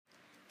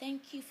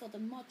Thank you for the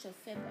month of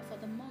February, for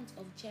the month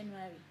of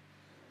January.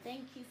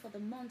 Thank you for the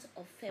month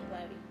of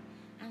February.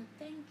 And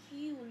thank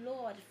you,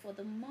 Lord, for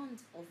the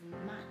month of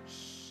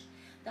March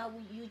that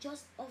you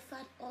just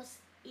offered us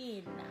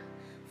in.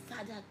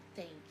 Father,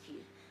 thank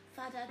you.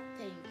 Father,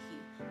 thank you.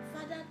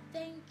 Father,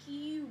 thank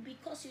you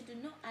because you do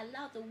not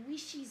allow the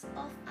wishes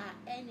of our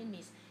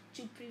enemies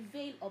to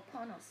prevail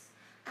upon us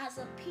as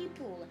a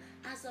people,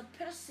 as a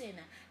person,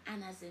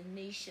 and as a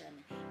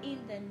nation. In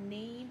the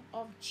name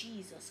of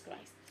Jesus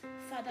Christ.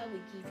 Father, we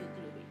give you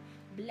glory.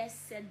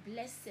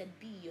 Blessed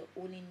be your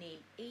holy name.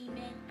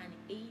 Amen and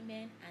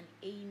amen and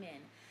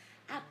amen.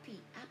 Happy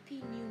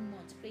new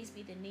month. Praise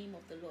be the name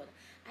of the Lord.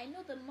 I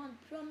know the month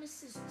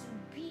promises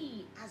to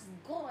be as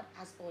God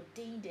has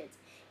ordained it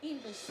in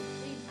the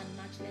supreme and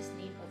matchless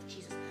name of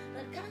Jesus.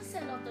 The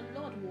counsel of the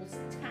Lord will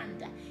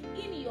stand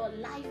in your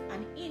life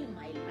and in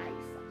my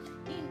life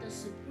in the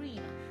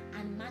supreme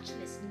and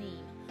matchless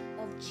name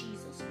of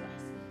Jesus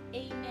Christ.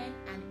 Amen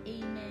and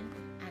amen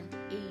and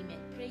amen.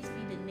 Praise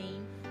be the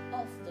name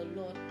of the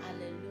Lord.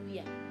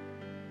 Hallelujah.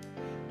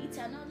 It's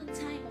another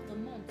time of the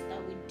month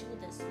that we do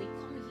this. We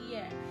come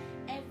here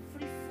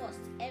every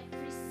first,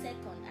 every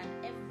second,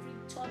 and every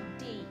third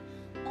day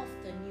of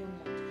the new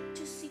month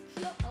to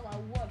secure our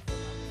word for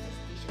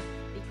manifestation,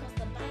 because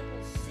the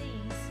Bible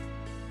says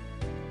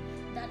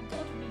that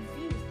God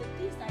reveals the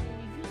things that He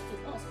reveals to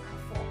us are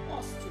for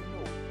us to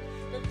know.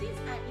 The things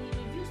that He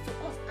reveals to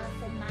us are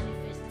for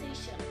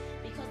manifestation,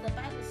 because the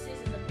Bible says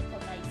in the book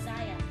of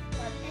Isaiah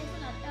that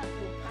heaven and earth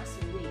will pass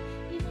away,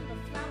 even the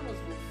flowers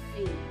will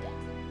fade,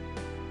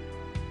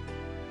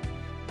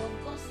 but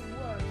God's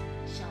word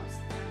shall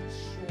stand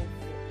sure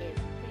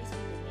forever. Praise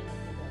be the name of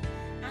the Lord.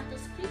 And the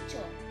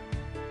scripture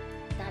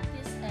that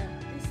this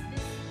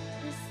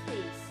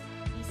space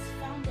is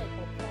founded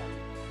upon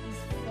is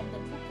from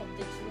the book of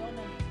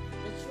Deuteronomy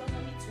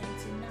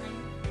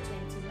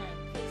 29:29.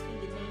 Praise be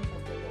the name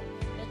of the Lord.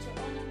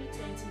 Deuteronomy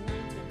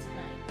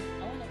 29:29.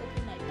 I want to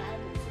open my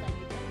Bible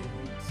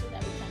so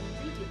that we can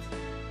read it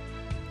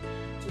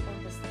to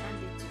understand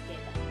it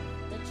together.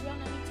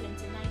 Deuteronomy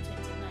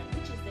 29:29,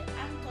 which is the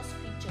anchor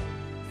scripture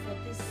for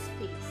this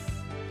space.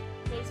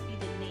 Praise be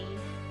the name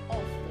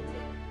of the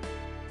Lord.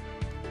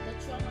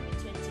 Deuteronomy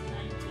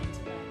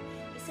 29:29.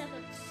 It said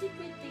that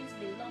secret things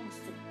belongs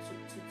to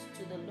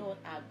the Lord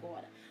our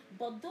God,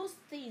 but those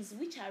things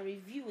which are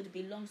revealed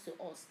belongs to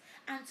us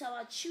and to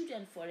our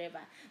children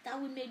forever,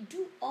 that we may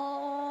do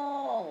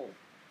all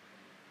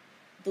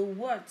the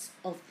words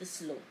of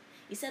this law.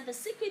 He said the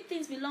secret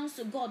things belongs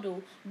to God,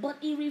 but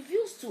He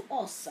reveals to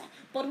us.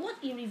 But what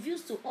He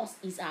reveals to us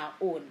is our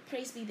own.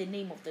 Praise be the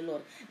name of the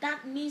Lord.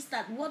 That means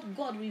that what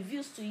God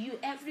reveals to you,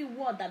 every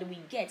word that we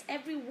get,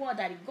 every word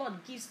that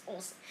God gives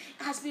us,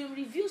 has been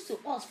revealed to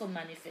us for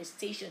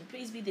manifestation.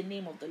 Praise be the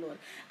name of the Lord.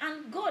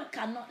 And God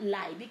cannot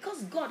lie.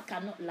 Because God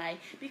cannot lie,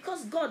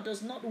 because God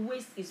does not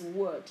waste His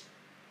word,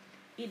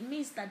 it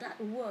means that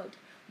that word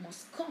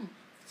must come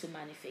to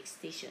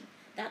manifestation.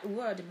 That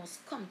word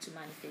must come to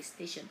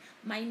manifestation.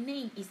 My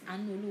name is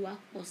Anuluwa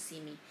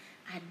Posimi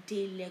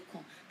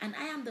Adelekon, and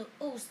I am the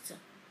host.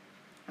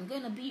 I'm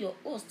going to be your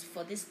host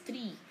for these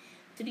three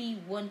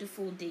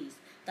wonderful days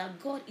that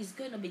God is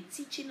going to be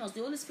teaching us.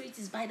 The Holy Spirit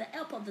is, by the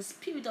help of the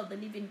Spirit of the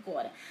living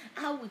God,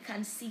 how we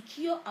can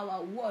secure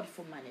our word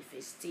for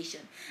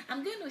manifestation.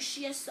 I'm going to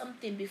share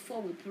something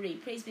before we pray.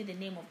 Praise be the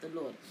name of the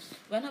Lord.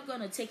 We're not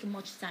going to take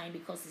much time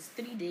because it's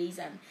 3 days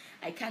and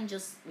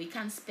we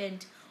can't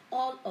spend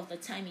all of the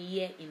time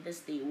here in this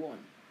day one.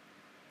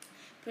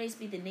 Praise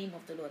be the name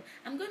of the Lord.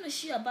 I'm going to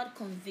share about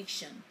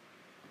conviction.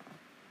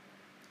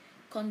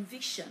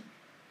 Conviction.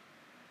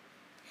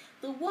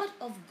 The word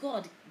of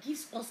God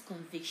gives us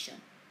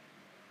conviction.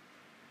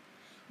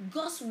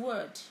 God's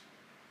word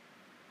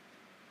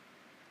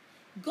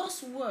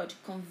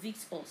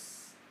convicts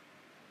us.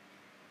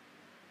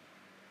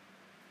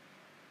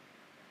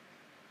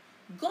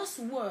 God's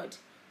word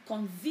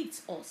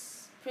convicts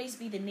us. Praise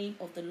be the name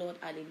of the Lord.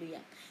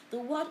 Hallelujah. The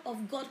word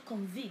of God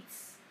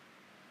convicts.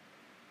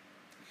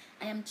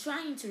 I am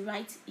trying to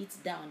write it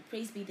down.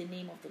 Praise be the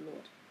name of the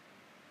Lord.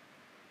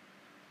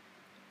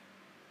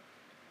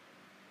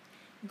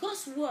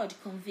 God's word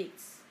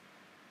convicts,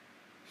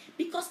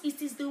 because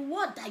it is the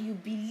word that you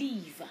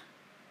believe.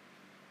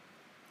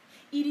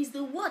 It is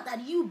the word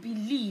that you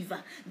believe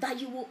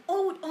that you will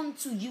hold on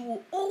to. You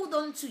will hold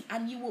on to,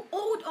 and you will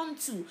hold on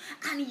to,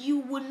 and you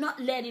will not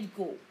let it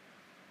go.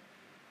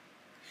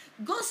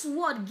 God's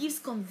word gives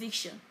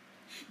conviction.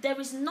 There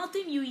is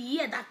nothing you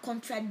hear that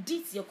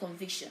contradicts your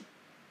conviction.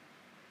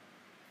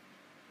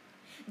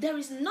 There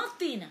is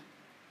nothing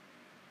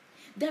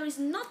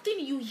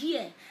you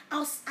hear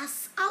as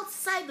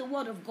outside the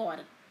word of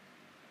God.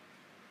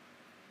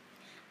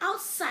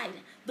 Outside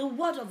the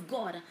word of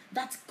God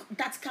that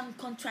can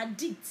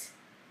contradict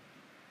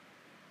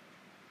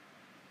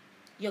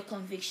your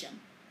conviction.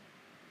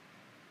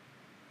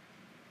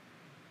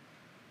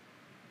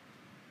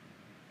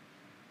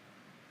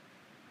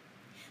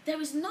 There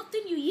is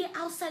nothing you hear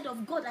outside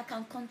of God that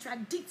can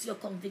contradict your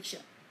conviction.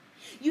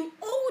 You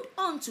hold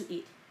on to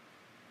it.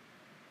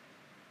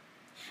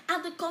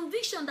 And the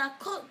conviction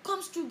that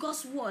comes through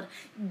God's word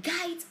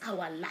guides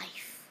our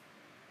life.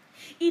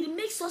 It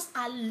makes us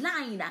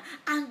align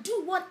and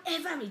do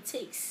whatever it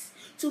takes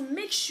to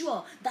make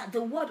sure that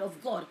the word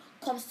of God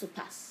comes to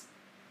pass.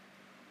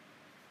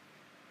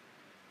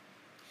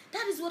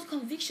 That is what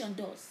conviction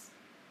does.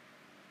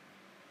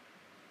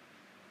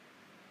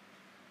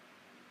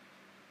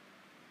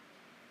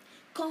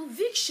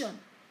 Conviction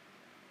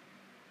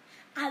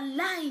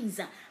aligns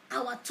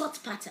our thought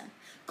pattern.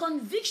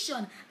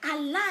 Conviction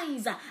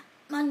aligns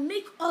and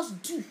make us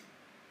do.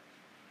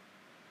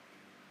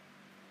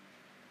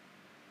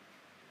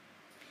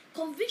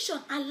 Conviction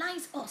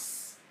aligns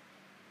us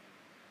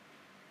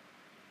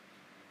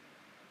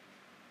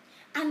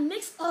and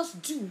makes us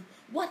do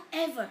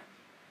whatever.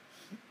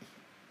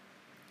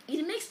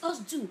 It makes us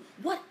do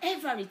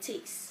whatever it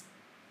takes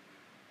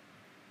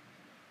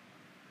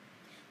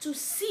to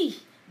see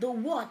the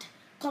word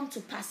come to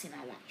pass in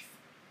our life.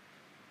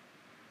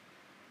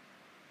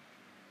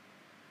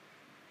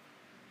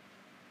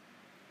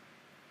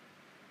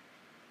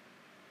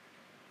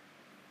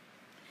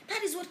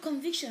 That is what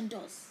conviction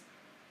does.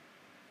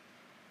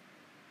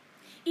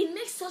 It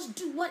makes us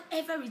do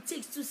whatever it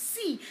takes to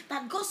see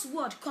that God's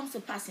word comes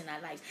to pass in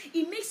our lives.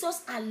 It makes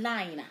us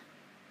align.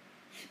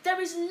 There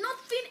is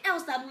nothing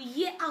else that we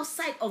hear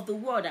outside of the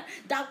word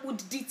that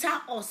would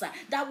deter us,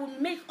 that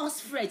would make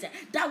us fret,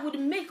 that would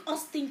make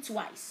us think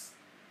twice.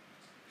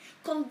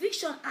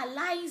 Conviction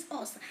aligns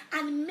us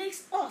and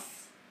makes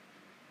us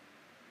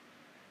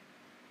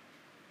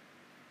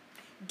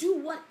do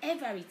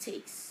whatever it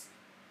takes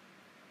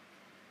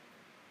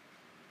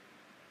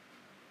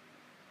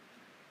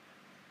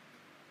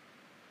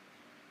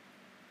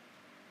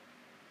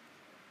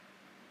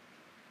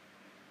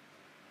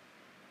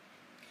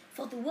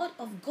for the word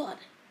of God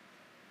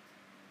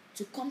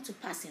to come to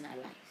pass in our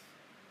life.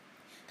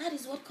 That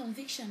is what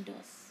conviction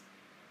does.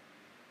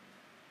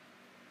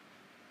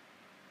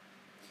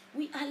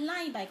 We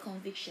align by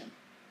conviction.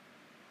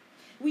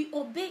 We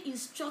obey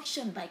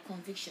instruction by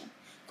conviction.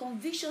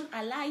 Conviction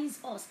aligns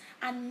us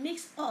and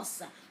makes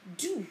us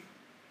do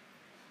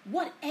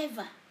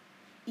whatever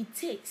it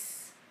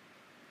takes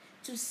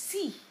to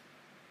see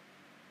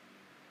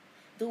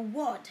the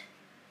word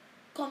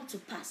come to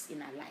pass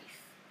in our life.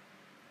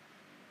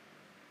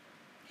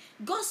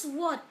 God's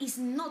word is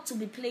not to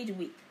be played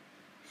with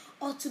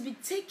or to be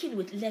taken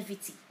with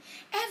levity.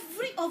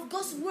 Every of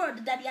God's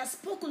word that he has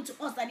spoken to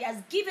us, that he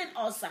has given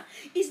us,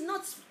 is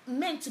not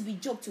meant to be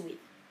joked with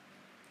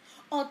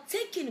or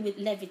taken with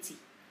levity.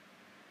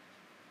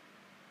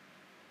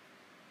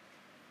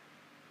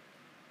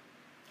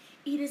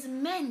 It is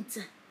meant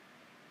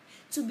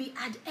to be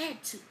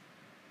adhered to.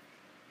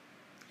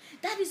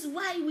 That is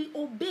why we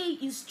obey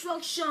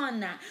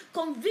instruction.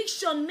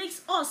 Conviction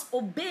makes us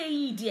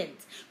obedient.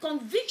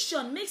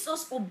 Conviction makes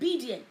us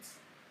obedient.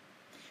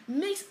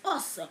 Makes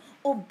us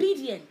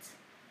obedient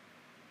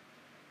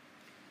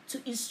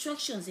to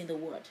instructions in the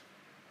word.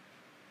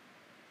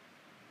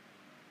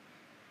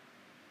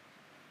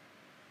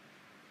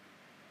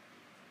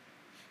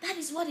 That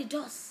is what it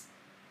does.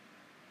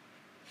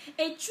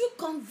 A true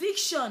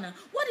conviction.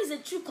 What is a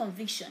true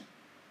conviction?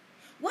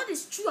 What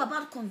is true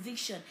about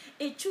conviction?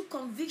 A true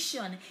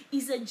conviction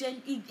is a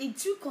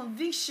true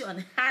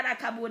conviction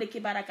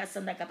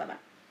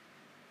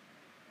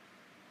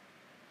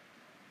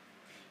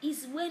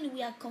is when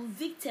we are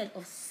convicted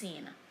of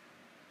sin.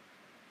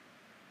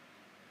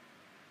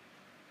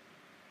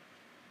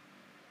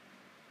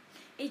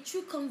 A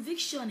true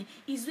conviction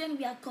is when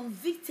we are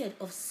convicted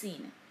of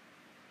sin.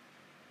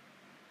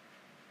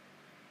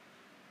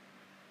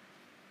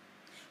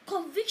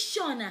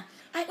 Conviction,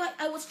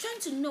 I was trying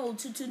to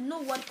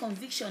know what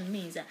conviction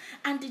means,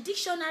 and the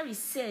dictionary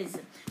says,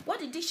 what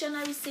the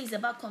dictionary says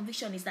about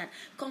conviction is that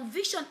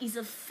conviction is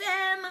a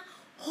firm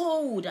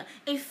hold,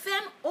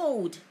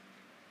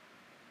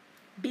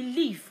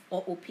 belief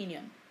or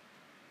opinion.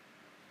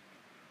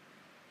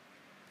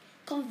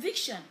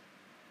 Conviction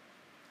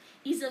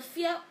is a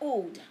firm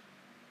hold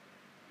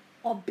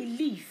or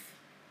belief.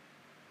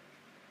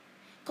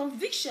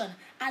 Conviction,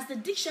 as the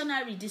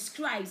dictionary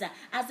describes,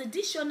 as the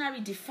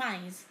dictionary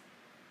defines,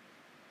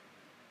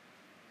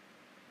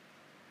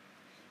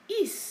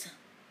 is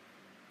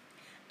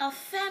a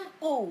firm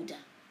hold.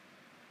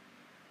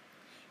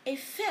 A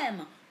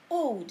firm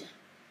hold.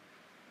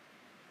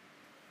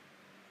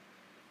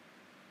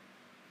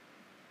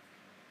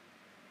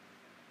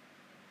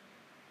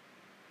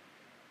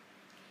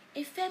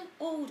 A firm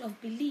hold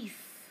of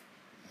belief.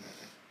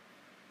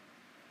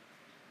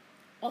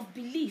 Of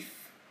belief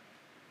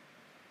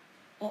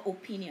or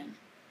opinion.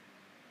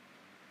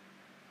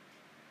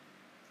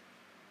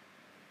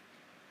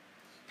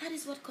 That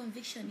is what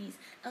conviction is.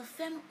 A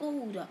firm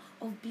hold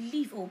of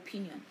belief or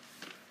opinion.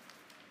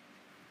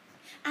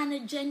 And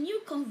a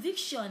genuine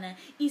conviction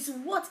is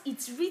what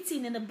it's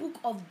written in the book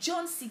of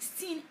John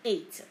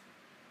 16:8.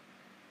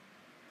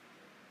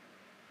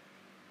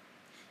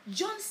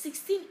 John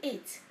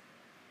 16:8.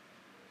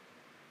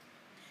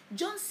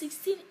 John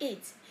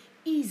 16:8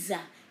 is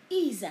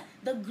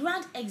the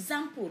grand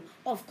example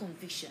of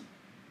conviction.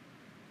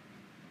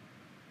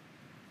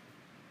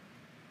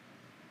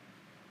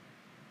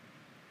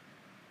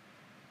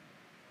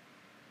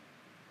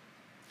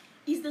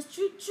 is the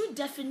true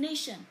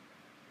definition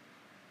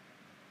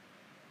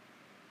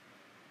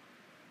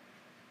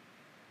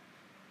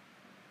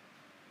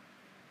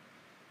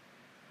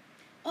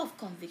of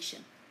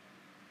conviction.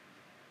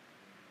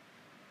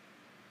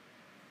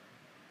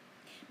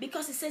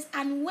 Because it says,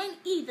 and when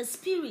he,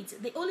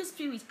 the Holy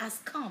Spirit has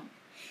come,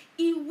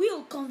 he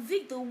will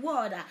convict the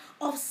world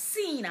of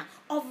sin,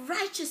 of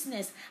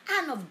righteousness,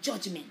 and of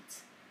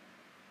judgment.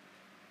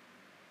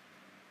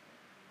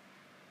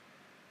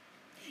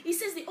 He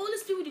says the Holy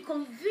Spirit will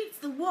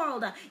convict the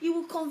world. He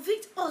will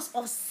convict us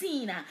of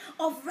sin,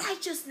 of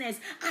righteousness,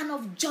 and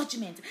of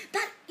judgment.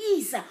 That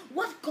is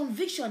what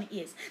conviction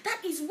is.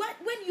 That is when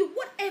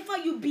whatever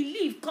you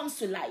believe comes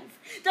to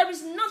life. There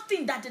is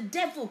nothing that the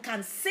devil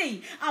can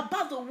say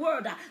about the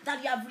word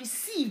that you have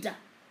received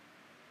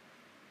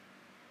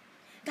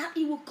that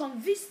he will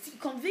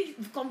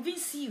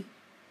convince you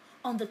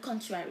on the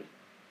contrary.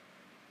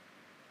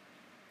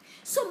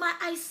 So my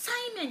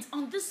assignment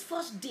on this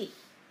first day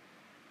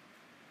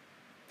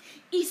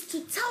is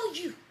to tell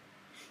you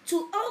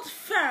to hold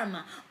firm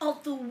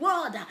of the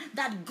word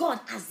that God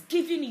has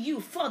given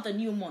you for the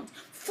new month,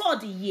 for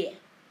the year.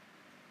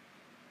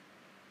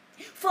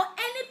 For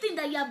anything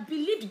that you have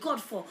believed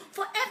God for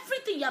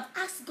everything you have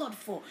asked God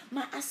for,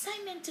 my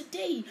assignment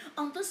today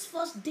on this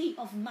first day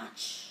of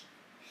March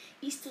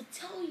is to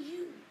tell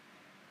you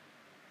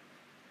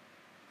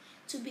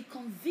to be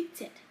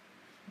convicted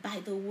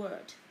by the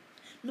word.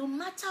 No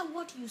matter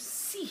what you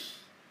see,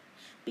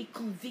 be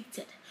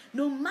convicted.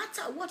 No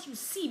matter what you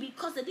see,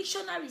 because the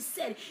dictionary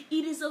said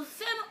it is a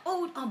firm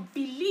hold on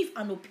belief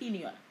and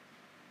opinion.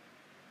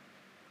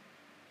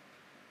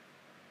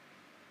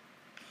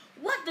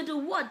 What did the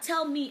word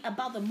tell me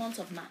about the month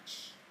of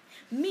March?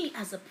 Me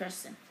as a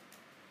person.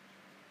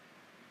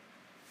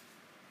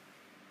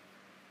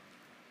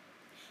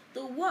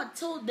 The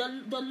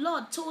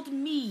Lord told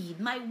me,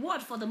 my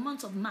word for the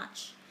month of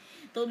March.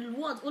 The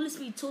word, Holy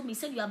Spirit told me, he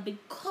said, you have been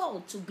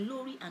called to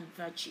glory and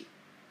virtue.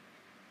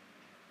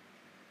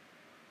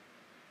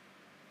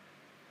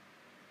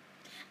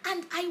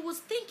 And I was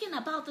thinking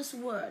about this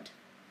word.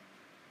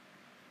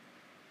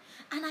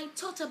 And I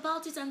thought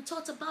about it, and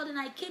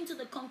I came to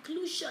the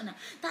conclusion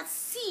that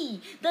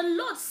the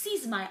Lord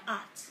sees my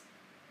heart.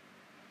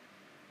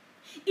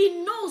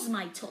 He knows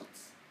my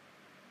thoughts.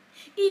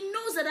 He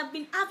knows that I've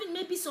been having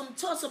maybe some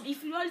thoughts of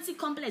inferiority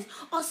complex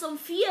or some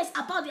fears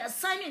about the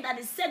assignment that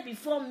is set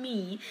before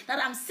me that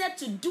I'm set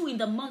to do in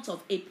the month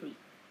of April.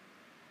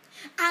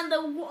 And the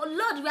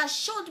Lord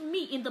reassured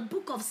me in the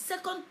book of 2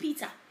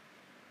 Peter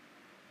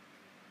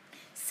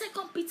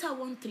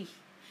 1:3.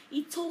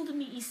 He told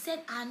me, he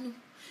said, Anu,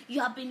 you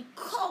have been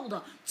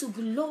called to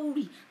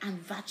glory and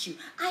virtue.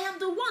 I am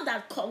the one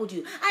that called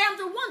you. I am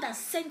the one that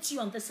sent you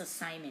on this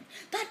assignment.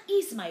 That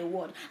is my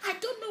word. I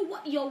don't know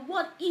what your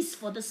word is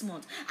for this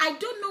month. I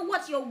don't know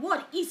what your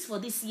word is for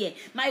this year.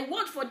 My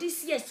word for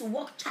this year is to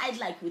walk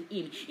childlike with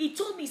him. He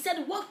told me, he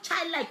said, walk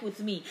childlike with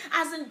me.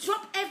 As in,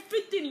 drop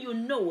everything you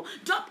know.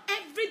 Drop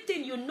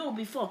everything you know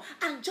before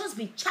and just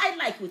be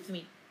childlike with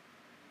me.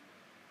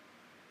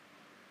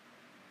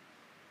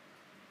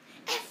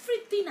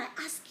 Everything I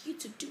ask you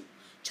to do,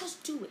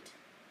 just do it.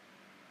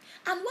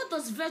 And what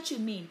does virtue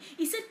mean?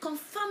 He said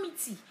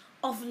conformity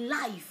of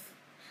life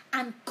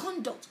and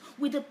conduct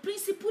with the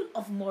principle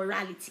of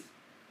morality.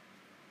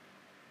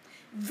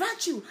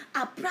 Virtue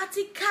are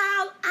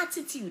practical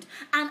attitude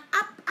and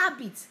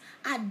habits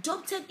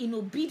adopted in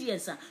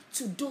obedience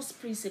to those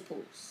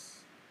principles.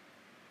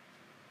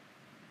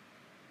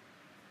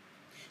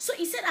 So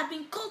he said, I've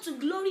been called to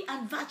glory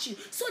and virtue.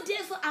 So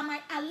therefore,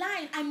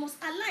 I must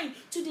align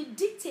to the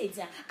dictates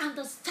and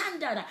the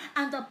standard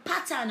and the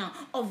pattern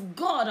of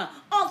God,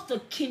 of the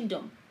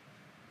kingdom.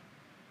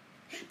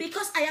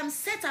 Because I am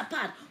set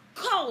apart,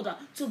 called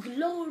to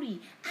glory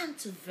and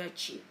to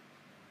virtue.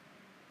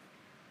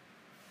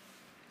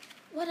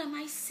 What am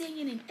I saying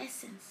in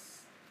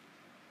essence?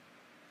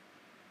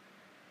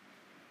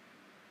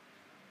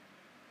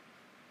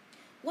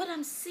 What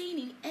I'm saying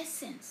in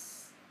essence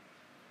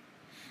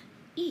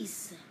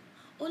is,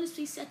 Holy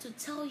Spirit said to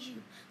tell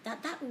you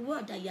that that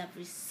word that you have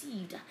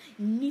received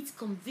needs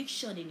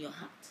conviction in your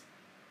heart.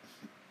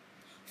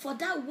 For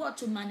that word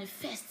to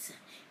manifest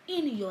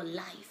in your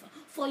life,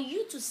 for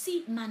you to see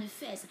it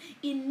manifest,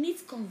 it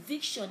needs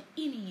conviction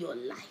in your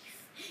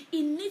life.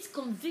 It needs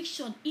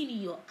conviction in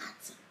your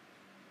heart.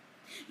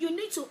 You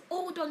need to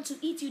hold on to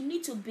it. You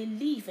need to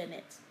believe in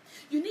it.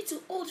 You need to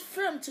hold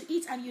firm to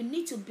it, and you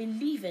need to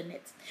believe in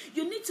it.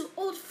 You need to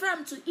hold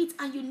firm to it,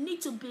 and you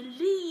need to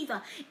believe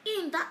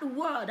in that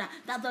word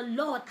that the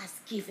Lord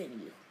has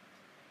given you.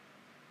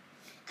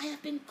 I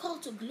have been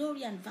called to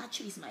glory and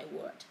virtue is my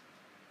word.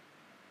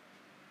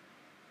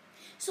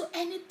 So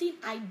anything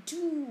I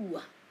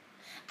do,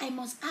 I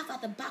must have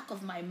at the back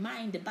of my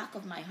mind, the back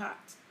of my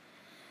heart,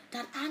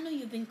 that I know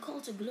you've been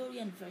called to glory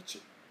and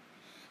virtue.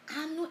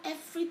 I know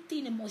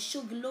everything must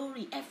show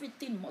glory.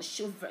 Everything must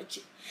show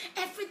virtue.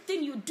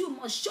 Everything you do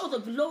must show the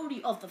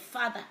glory of the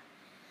Father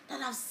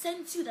that have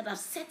sent you, that have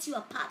set you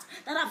apart,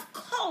 that have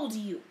called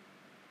you.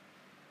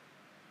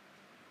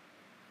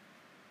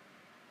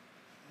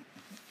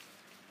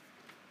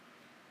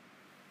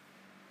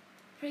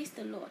 Praise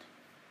the Lord.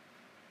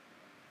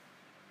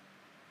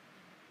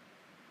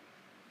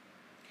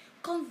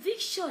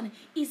 Conviction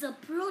is a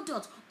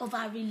product of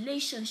our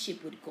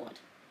relationship with God.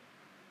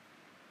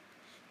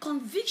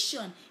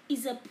 Conviction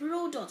is a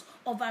product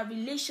of our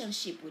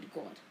relationship with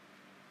God.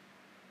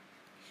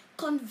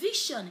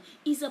 Conviction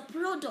is a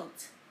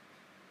product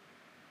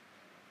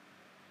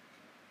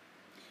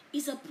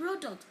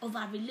of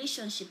our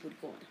relationship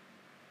with God.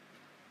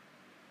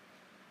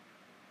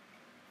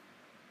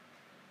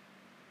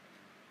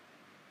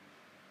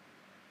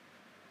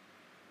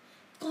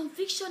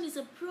 Conviction is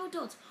a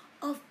product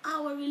of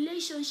our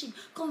relationship.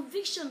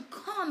 Conviction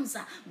comes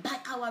by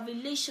our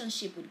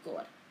relationship with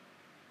God.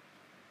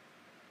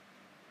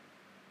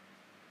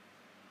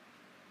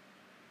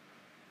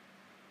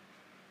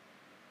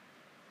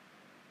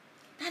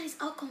 That is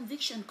how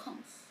conviction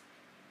comes.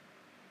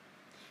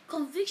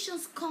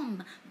 Convictions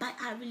come by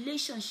our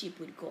relationship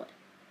with God.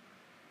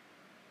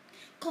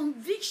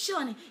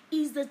 Conviction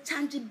is the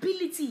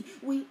tangibility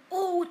we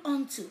hold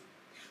on to.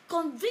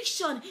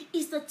 Conviction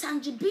is the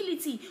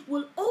tangibility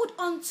we'll hold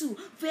on to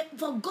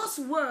for God's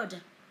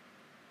word.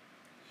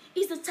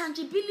 It's the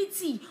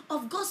tangibility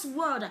of God's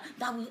word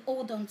that we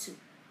hold on to.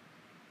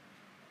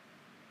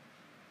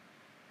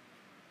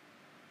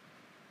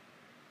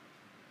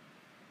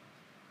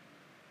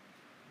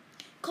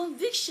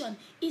 Conviction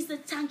is the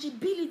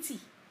tangibility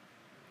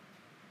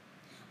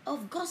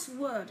of God's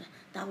word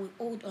that we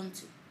hold on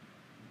to.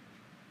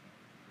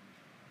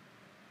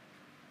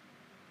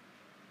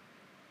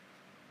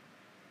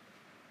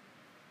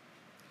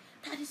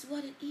 That is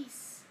what it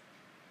is.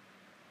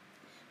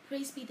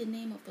 Praise be the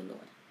name of the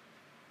Lord.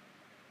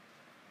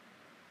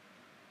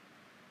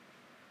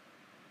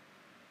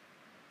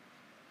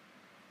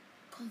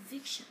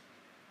 Conviction.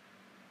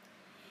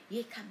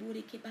 I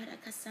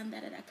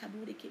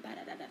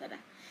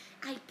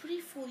pray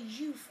for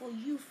you,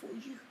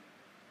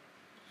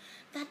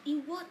 that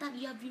in what that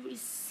you have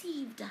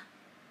received,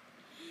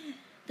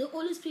 the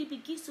Holy Spirit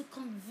begins to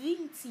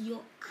convict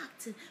your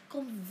act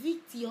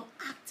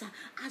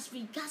as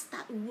regards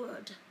that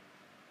word.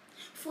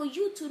 For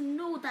you to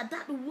know that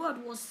that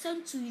word was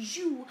sent to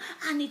you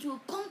and it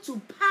will come to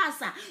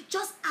pass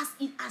just as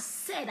it has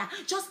said,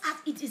 just as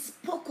it is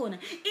spoken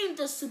in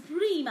the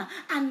supreme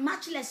and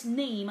matchless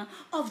name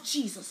of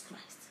Jesus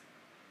Christ.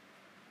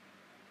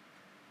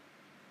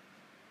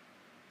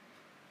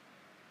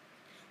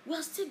 We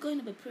are still going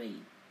to be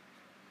praying.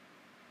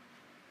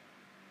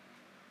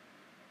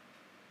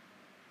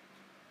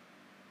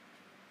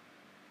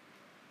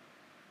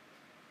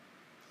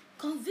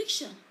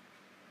 Conviction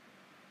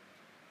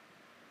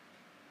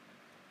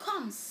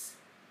comes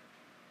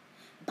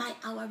by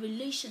our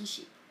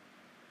relationship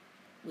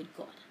with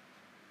God.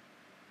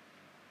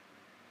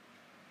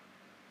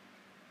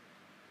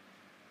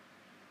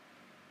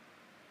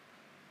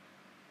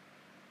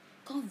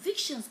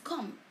 Convictions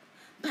come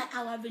by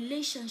our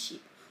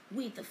relationship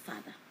with the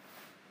Father.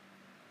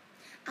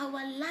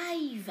 Our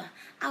life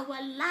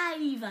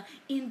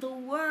in the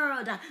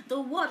word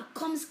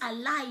comes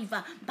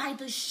alive by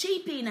the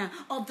shaping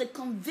of the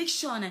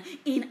conviction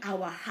in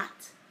our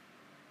heart.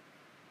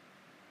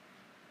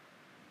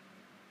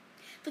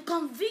 The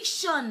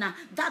conviction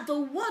that the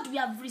word we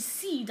have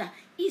received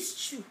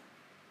is true.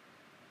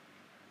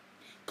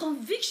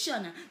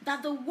 Conviction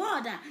that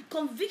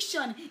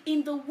conviction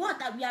in the word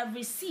that we have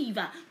received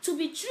to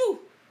be true.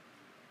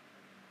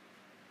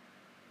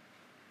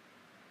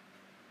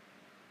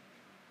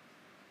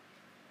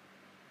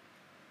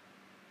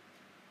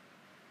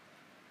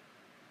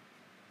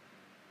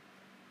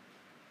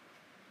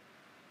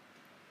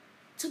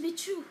 To be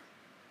true.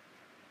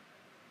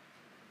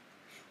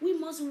 We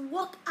must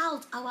work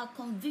out our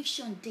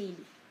conviction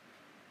daily.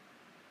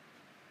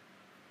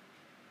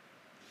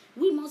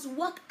 We must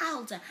work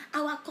out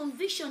our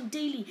conviction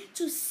daily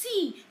to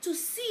see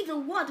the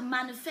word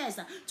manifest,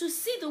 to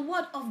see the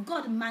word of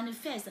God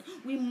manifest.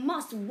 We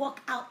must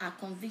work out our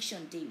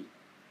conviction daily.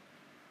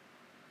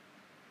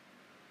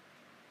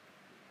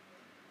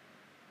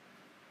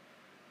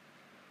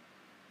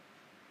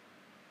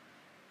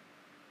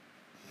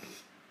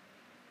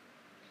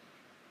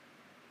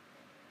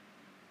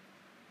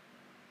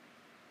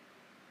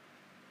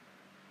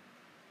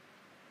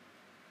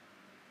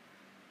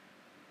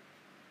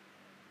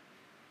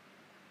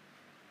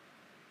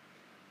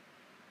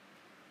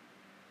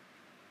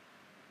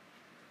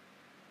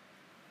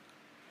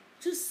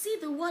 To see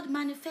the word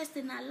manifest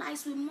in our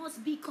lives, we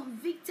must be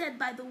convicted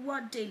by the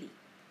word daily.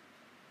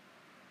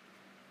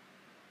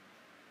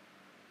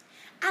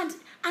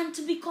 And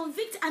to be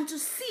convicted and to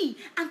see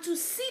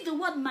the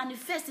word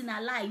manifest in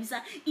our lives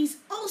is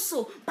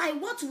also by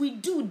what we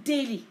do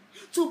daily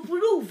to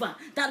prove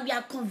that we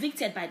are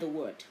convicted by the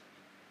word.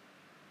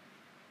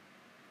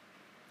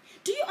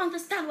 Do you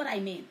understand what I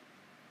mean?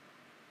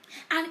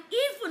 And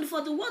even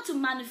for the word to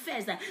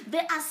manifest,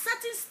 there are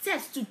certain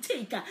steps to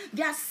take.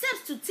 There are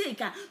steps to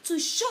take to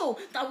show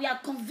that we are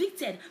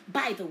convicted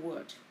by the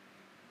word.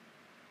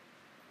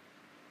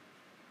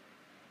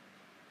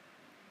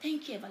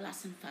 Thank you,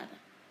 everlasting Father.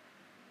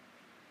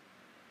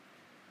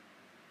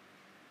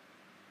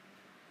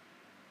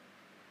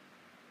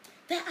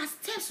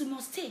 we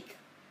must take.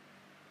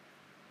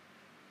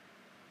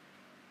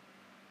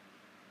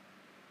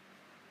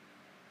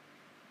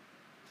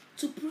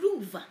 To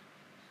prove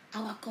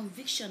our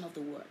conviction of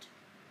the word.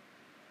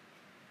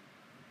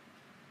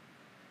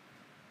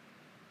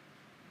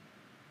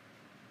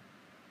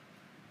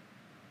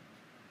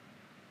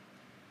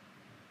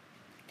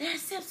 There are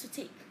steps to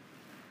take.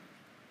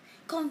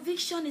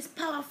 Conviction is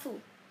powerful.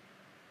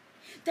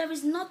 There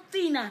is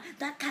nothing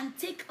that can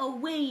take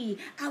away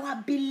our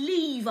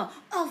belief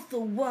of the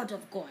word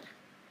of God.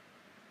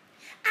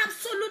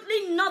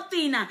 Absolutely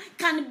nothing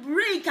can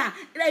break a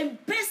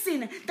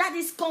person that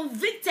is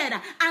convicted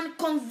and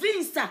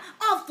convinced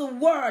of the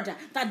word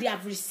that they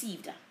have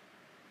received.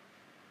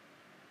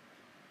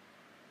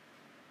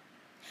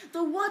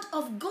 The word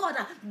of God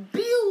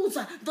builds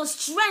the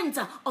strength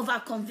of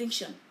our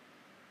conviction.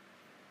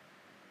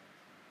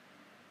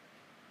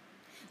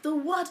 The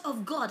word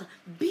of God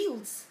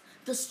builds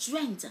the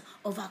strength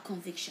of our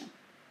conviction.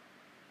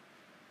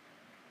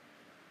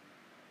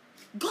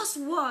 God's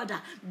word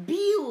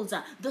builds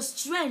the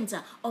strength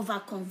of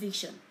our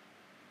conviction.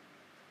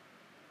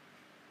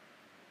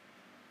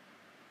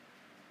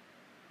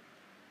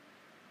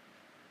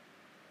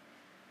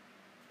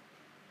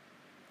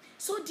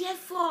 So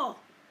therefore,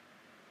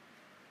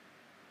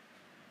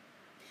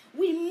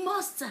 we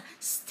must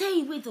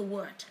stay with the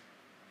word.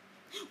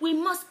 We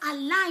must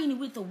align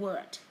with the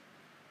word.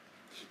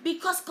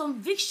 Because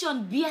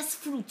conviction bears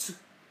fruit.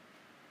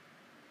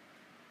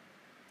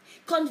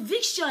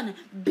 Conviction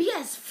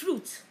bears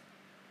fruit.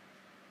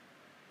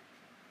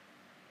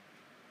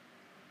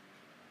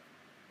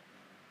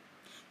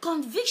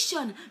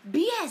 Conviction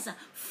bears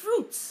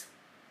fruit.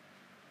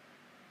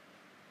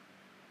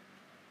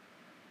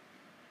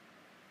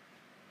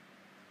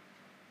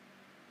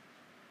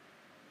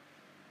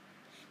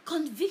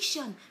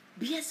 Conviction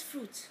bears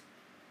fruit.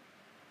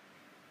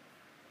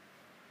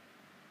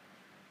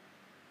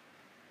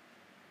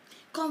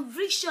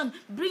 Conviction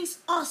brings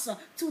us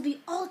to the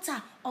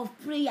altar of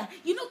prayer.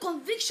 You know,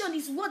 conviction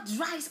is what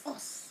drives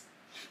us.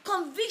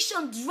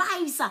 Conviction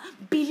drives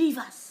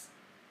believers.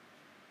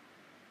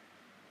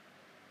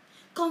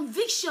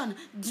 Conviction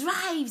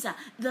drives a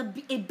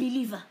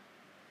believer.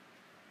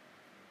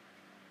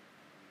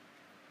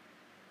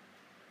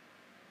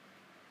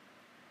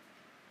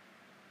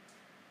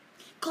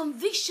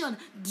 Conviction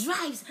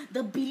drives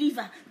the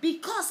believer,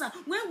 because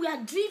when we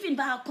are driven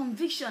by our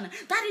conviction,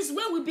 that is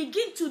when we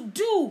begin to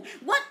do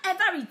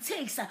whatever it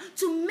takes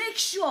to make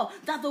sure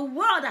that the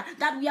word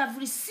that we have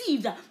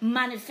received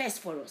manifests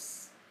for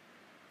us.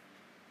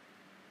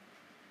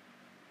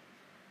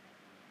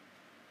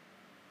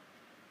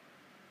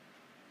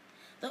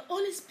 The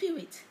Holy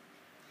Spirit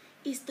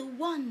is the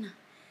one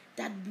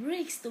that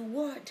breaks the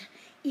word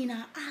in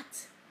our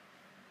heart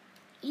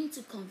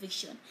into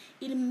conviction.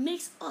 It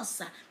makes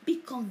us be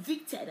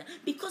convicted,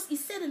 because he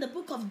said in the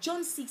book of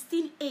John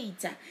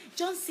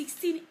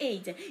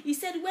 16:8, he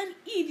said, when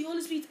he, the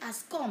Holy Spirit,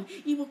 has come,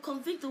 he will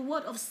convict the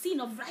world of sin,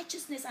 of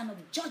righteousness, and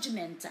of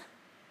judgment.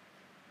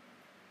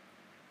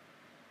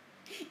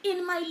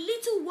 In my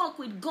little walk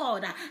with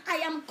God, I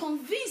am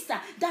convinced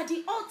that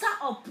the altar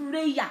of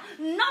prayer,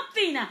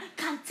 nothing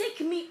can take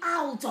me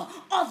out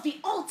of the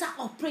altar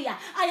of prayer.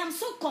 I am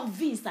so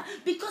convinced,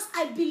 because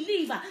I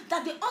believe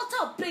that the altar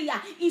of prayer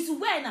is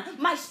when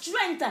my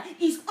strength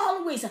is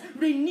always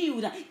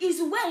renewed, is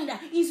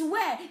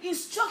where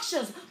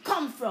instructions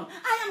come from.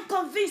 I am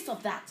convinced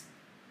of that.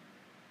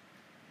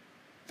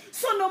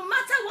 So no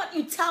matter what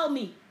you tell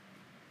me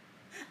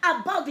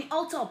about the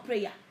altar of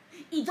prayer,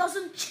 it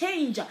doesn't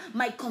change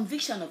my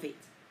conviction of it.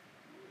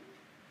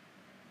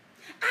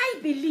 I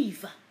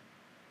believe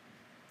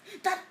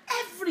that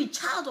every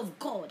child of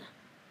God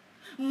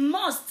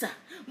must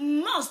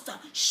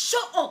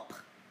show up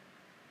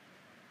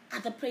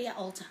at the prayer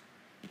altar.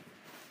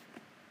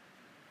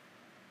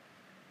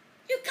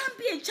 You can't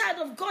be a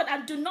child of God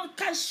and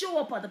can't show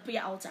up at the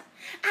prayer altar.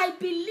 I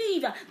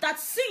believe that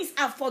sins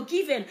are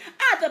forgiven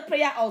at the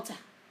prayer altar.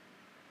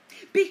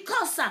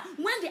 Because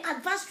when the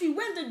adversary,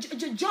 when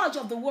the judge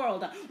of the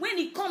world, when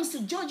he comes to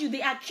judge you,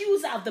 the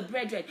accuser of the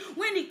brethren,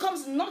 when he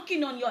comes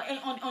knocking on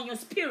your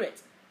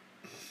spirit,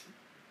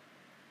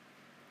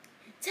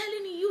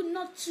 telling you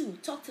not to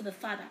talk to the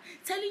Father,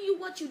 telling you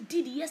what you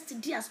did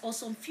yesterday or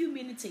some few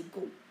minutes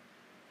ago.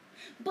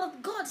 But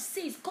God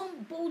says,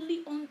 come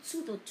boldly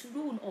unto the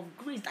throne of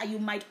grace that you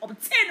might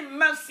obtain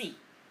mercy.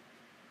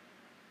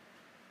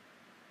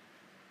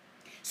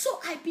 So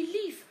I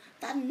believe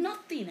that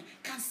nothing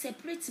can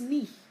separate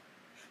me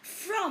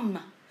from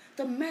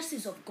the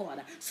mercies of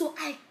God. So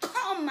I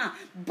come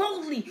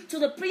boldly to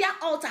the prayer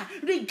altar,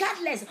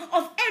 regardless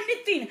of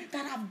anything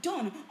that I've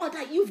done or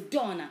that you've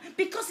done,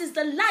 because it's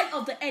the lie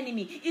of the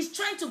enemy. It's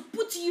trying to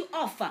put you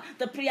off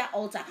the prayer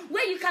altar,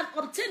 where you can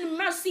obtain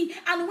mercy,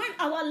 and when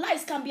our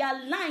lives can be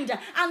aligned,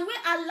 and when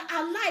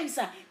our lives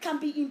can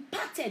be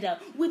impacted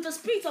with the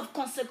spirit of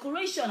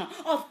consecration,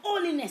 of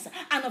holiness,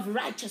 and of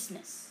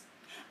righteousness.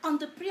 On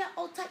the prayer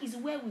altar is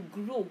where we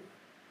grow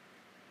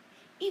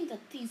in the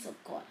things of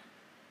God.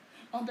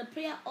 On the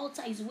prayer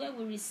altar is where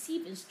we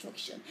receive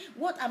instruction.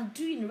 What I'm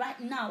doing right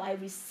now, I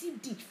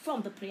received it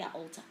from the prayer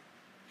altar.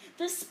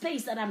 This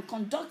space that I'm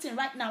conducting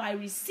right now, I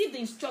received the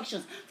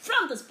instructions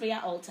from this prayer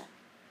altar.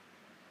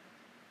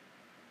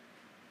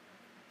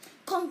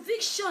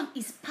 Conviction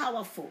is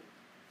powerful.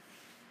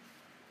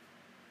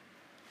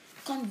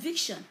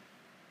 Conviction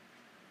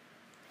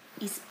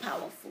is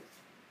powerful.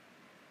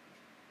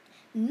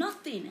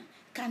 Nothing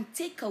can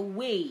take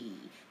away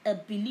a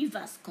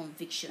believer's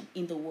conviction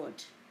in the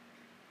word.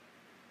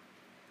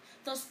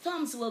 The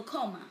storms will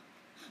come,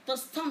 the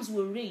storms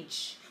will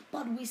rage,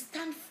 but we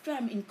stand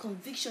firm in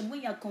conviction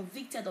when you are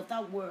convicted of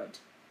that word.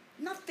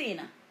 Nothing.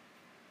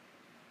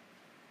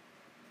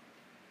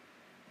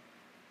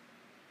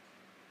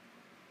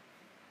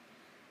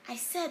 I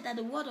said that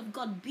the word of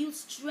God builds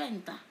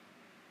strength,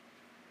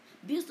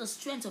 builds the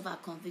strength of our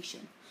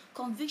conviction.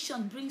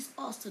 Conviction brings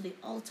us to the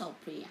altar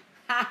of prayer.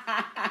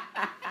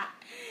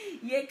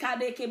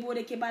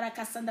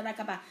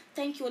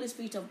 Thank you, Holy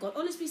Spirit of God.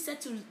 Holy Spirit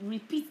said to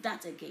repeat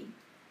that again.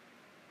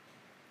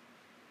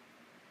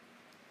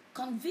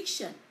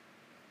 Conviction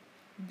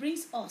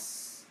brings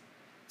us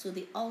to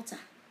the altar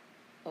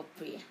of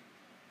prayer.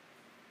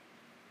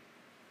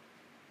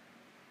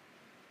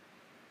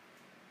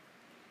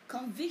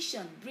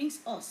 Conviction brings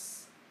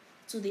us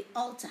to the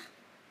altar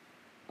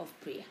of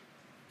prayer.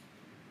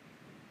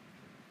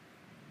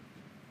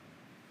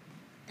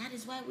 That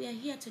is why we are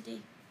here today.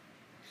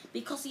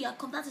 Because you are,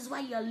 that is why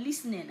you are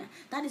listening.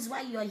 That is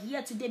why you are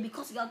here today,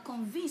 because you are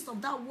convinced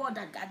of that word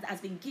that God has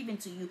been given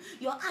to you.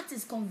 Your heart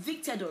is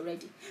convicted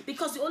already,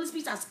 because the Holy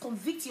Spirit has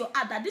convicted your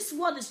heart that this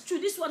word is true,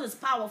 this word is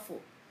powerful.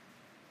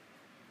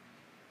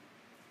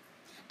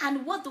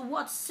 And what the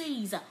word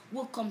says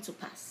will come to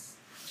pass.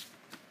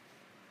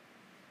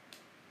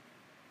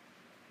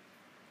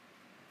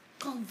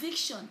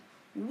 Conviction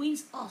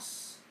wins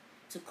us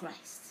to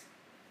Christ.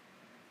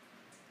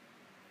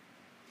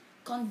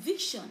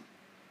 Conviction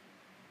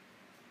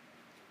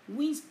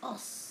wins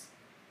us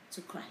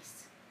to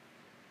Christ.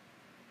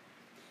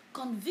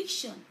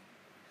 Conviction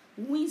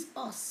wins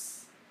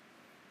us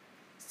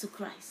to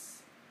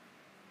Christ.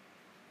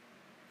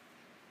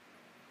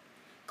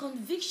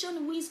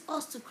 Conviction wins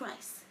us to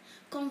Christ.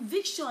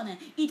 Conviction,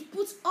 it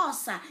puts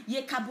us,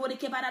 it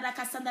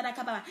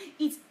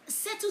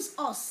settles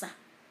us.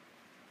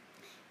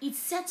 It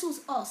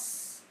settles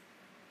us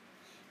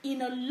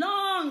in a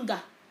long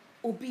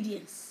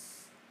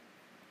obedience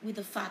with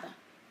the Father.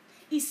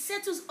 It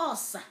settles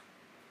us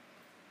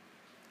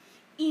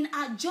in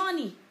our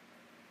journey.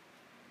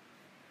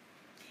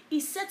 It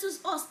settles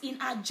us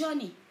in our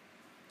journey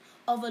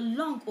of a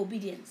long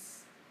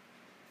obedience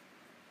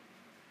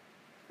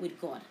with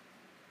God.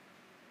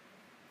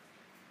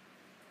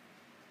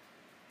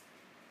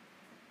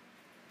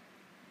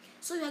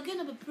 So we are going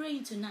to be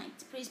praying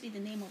tonight. Praise be the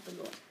name of the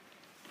Lord.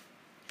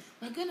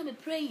 We're going to be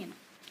praying.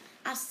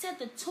 I've set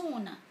the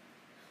tone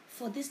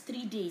for these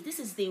 3 days. This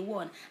is day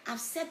 1. I've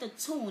set the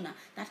tone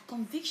that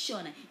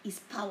conviction is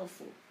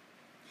powerful.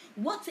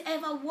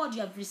 Whatever word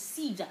you have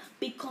received,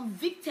 be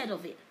convicted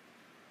of it.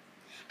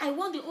 I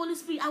want the Holy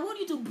Spirit, I want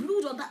you to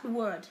brood on that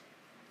word.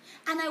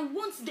 And I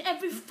want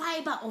every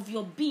fiber of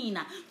your being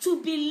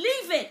to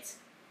believe it.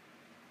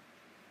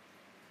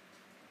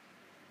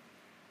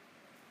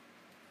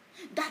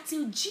 That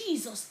till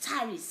Jesus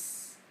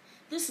tarries,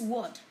 this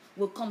word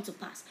will come to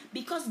pass,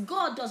 because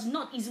God does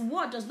not, his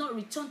word does not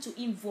return to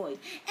him void.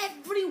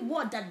 Every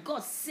word that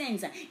God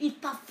sends, it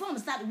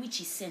performs that which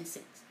he sends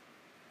it.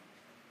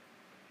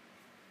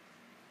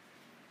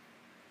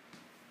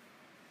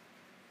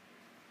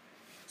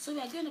 So we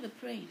are going to be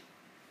praying.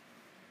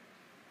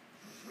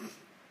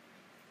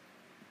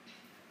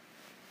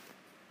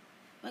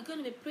 We're going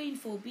to be praying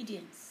for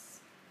obedience.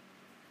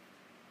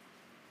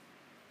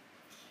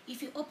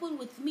 If you open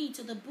with me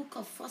to the book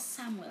of 1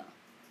 Samuel,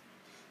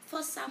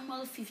 1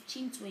 Samuel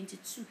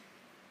 15:22.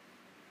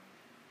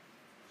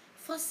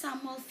 1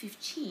 Samuel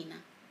 15,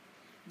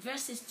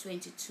 verses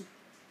 22.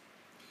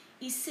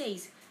 It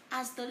says,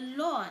 as the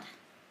Lord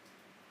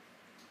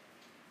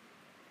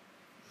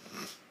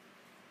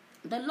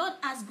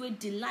has great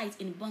delight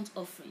in burnt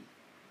offering,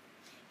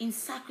 in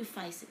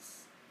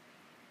sacrifices,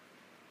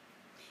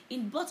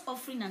 in burnt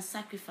offering and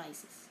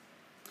sacrifices,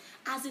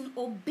 as in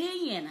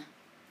obeying.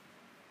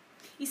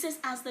 He says,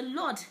 as the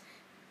Lord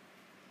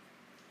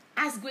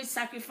has great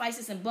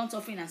sacrifices and burnt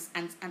offering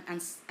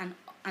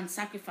and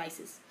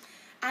sacrifices,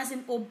 as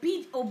in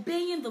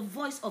obeying the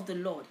voice of the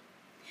Lord.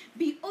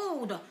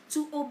 Behold,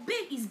 to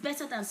obey is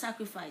better than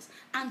sacrifice,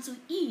 and to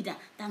eat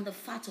than the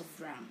fat of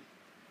ram.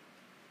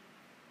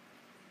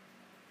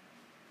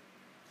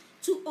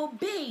 To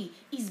obey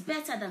is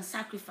better than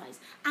sacrifice,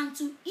 and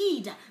to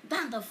eat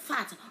than the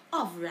fat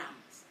of rams.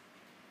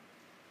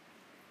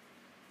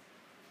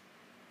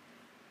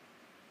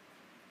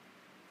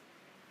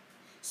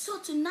 So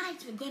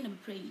tonight we're going to be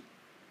praying.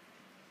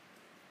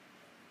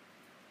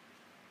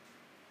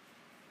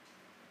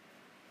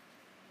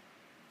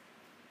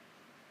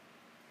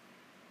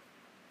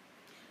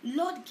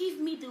 Lord, give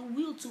me the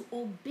will to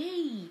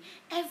obey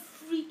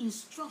every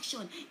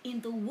instruction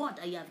in the word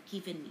I have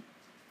given me.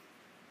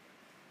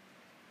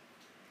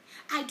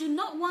 I do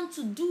not want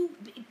to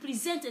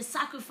present a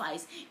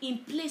sacrifice in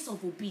place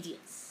of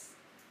obedience.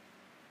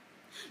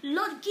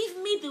 Lord,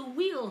 give me the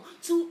will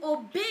to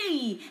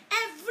obey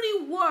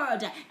every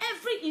word,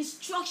 every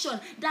instruction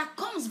that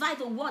comes by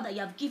the word that you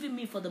have given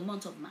me for the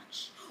month of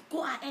March.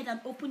 Go ahead and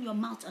open your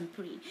mouth and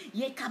pray.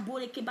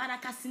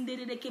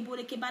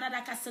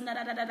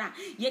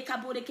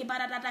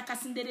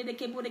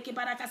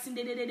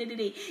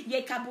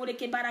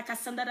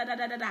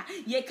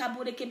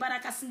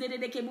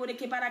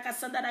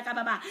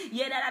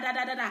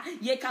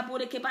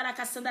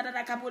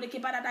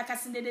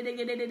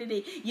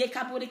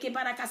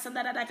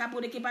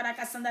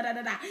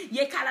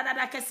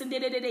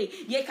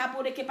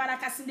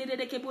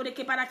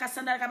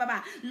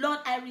 Lord,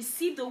 I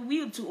receive the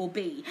will to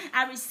obey.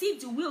 I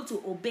receive the will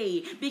to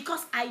obey,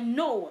 because I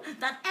know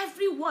that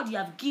every word you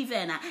have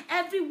given,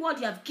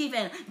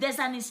 there's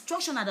an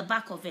instruction at the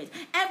back of it.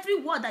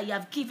 Every word that you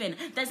have given,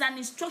 there's an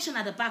instruction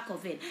at the back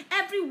of it.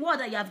 Every word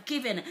that you have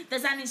given,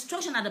 there's an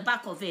instruction at the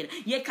back of it.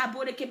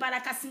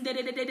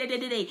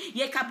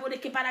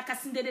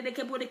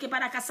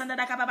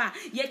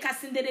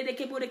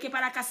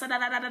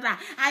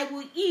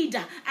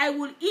 I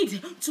will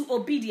heed to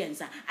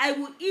obedience. I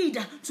will heed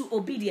to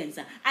obedience.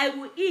 I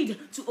will heed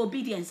to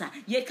obedience.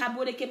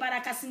 Yekabore ke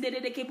baraka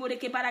sindere de ke bore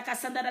ke baraka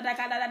sandara da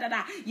kala da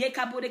da.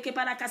 Yekabore ke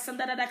baraka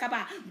sandara da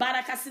kaba.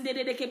 Baraka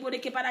sindere de ke bore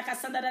ke baraka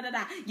sandara da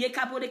da.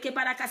 Yekabore ke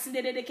baraka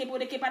sindere de ke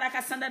bore ke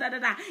baraka sandara da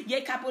da.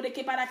 Yekabore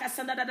ke baraka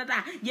sandara da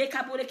da.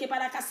 Yekabore ke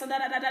baraka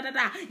sandara da da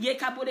da.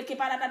 Yekabore ke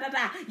baraka da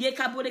da.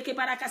 Yekabore ke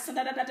baraka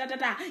sandara da da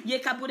da.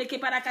 Yekabore ke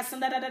baraka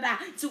sandara da da.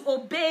 To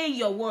obey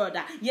your word.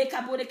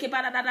 Yekabore ke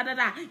baraka da da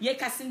da.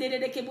 Yekasindere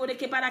de ke bore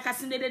ke baraka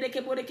sindere de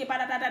ke bore ke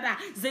baraka da da.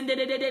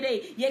 Zendere de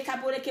de.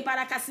 Yekabore ke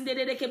baraka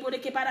sindere de ke bore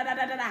ke baraka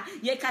da da da.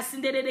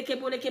 Yekasindere de ke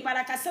bore ke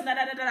baraka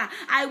sandara da da.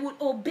 I will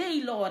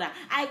obey, Lord.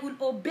 I will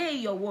obey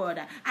your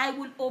word. I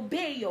will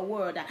obey your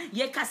word.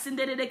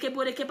 Yekasindere de ke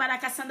bore ke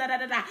baraka sandara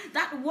da da.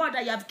 That word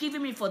that you have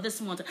given me for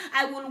this month,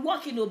 I will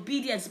walk in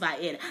obedience by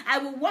it. I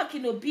will walk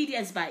in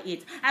obedience by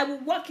it. I will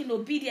walk in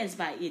obedience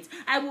by it.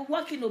 I will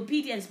walk in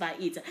obedience by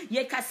it.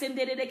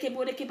 Yekasindere de ke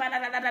bore ke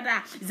baraka da da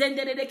da.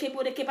 Zendere de ke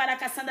bore ke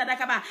baraka sandara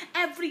kaba.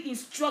 Every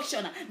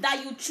instruction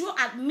that you threw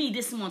at me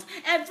this month,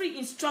 every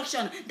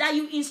instruction that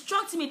you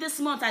instruct me this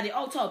month at the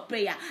altar of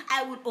prayer,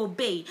 I will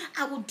obey.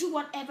 I will do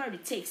whatever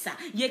it takes, so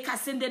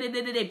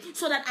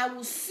that I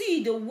will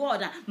see the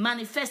word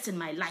manifest in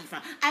my life.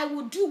 I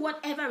will do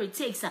whatever it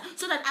takes,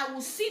 so that I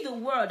will see the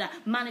word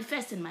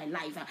manifest in my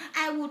life.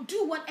 I will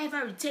do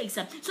whatever it takes,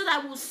 so that I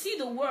will see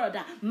the word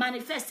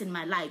manifest in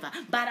my life.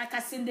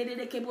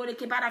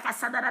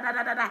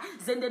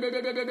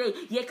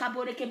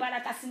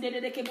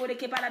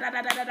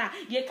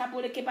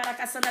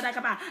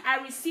 I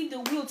receive the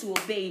will to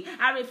obey.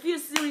 I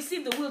refuse to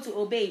receive the will to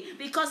obey,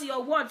 because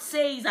your word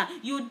says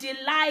you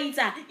delight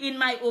in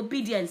my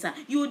obedience.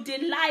 You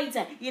delight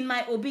in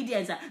my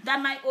obedience.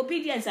 That my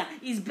obedience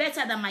is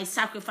better than my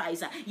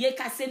sacrifice. I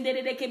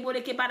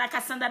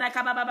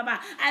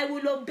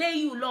will obey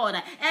you, Lord.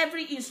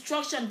 Every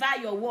instruction by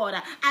your word,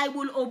 I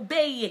will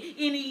obey.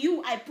 In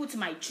you I put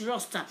my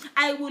trust.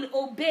 I will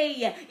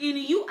obey. In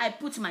you I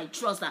put my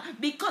trust.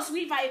 Because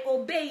if I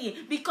obey,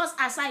 because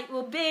as I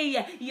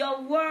obey,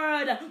 your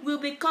word will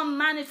become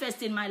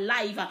manifest in my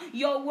life.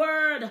 Your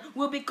word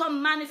will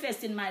become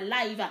manifest in my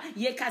life.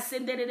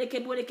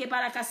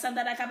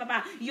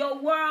 Your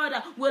word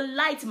will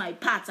light my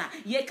path.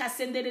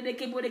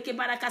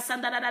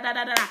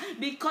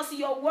 Because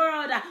your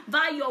word,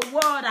 by your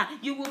word,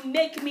 you will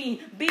make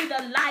me be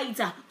the light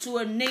to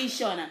a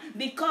nation.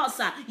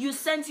 Because you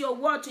sent your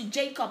word to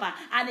Jacob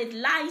and it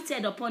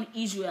lighted upon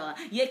Israel.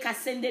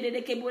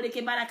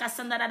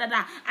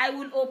 I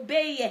will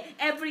obey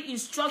every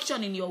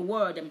instruction in your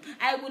word.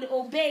 I will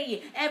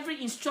obey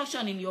every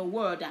instruction in your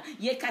word.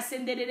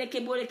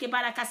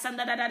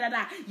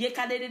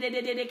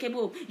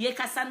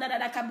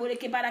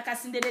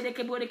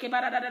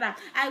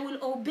 I will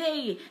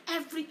obey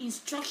every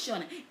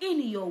instruction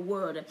in your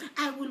word.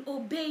 I will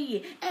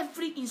obey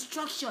every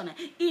instruction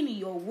in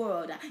your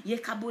word.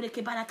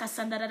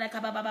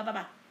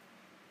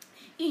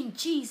 In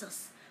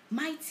Jesus'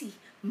 mighty,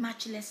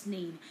 matchless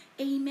name.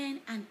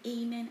 Amen and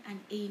amen and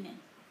amen.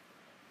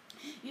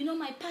 You know,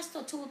 my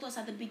pastor told us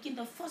at the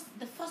beginning,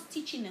 the first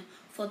teaching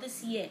for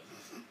this year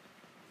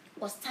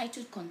was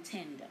titled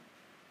Contend.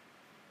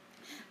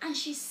 And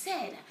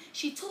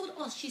she told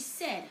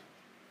us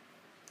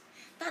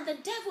that the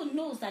devil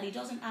knows that he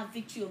doesn't have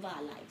victory over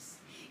our lives.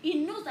 He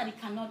knows that he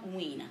cannot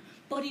win,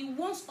 but he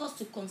wants us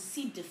to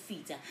concede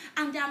defeat.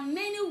 And there are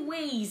many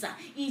ways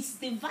his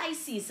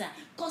devices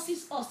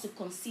causes us to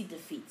concede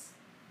defeat.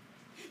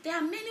 There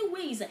are many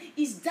ways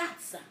his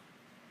darts.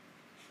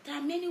 There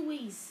are many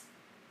ways.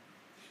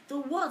 The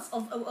words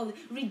of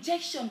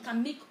rejection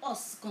can make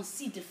us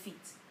concede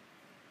defeat.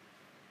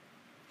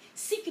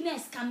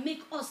 Sickness can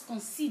make us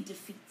concede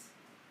defeat.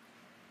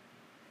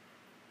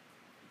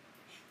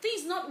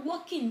 Things not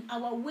working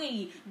our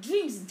way,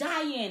 dreams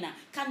dying,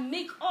 can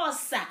make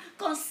us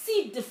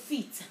concede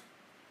defeat.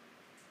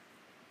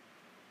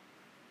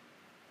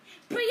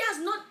 Prayers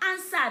not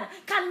answered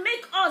can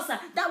make us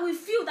that we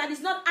feel that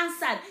is not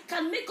answered,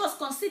 can make us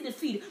concede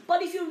defeat.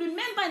 But if you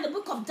remember in the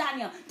book of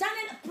Daniel,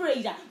 Daniel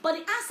prayed, but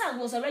the answer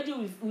was already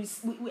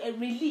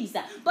released.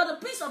 But the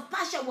prince of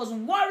Persia was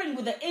warring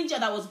with the angel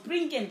that was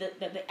bringing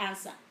the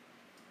answer.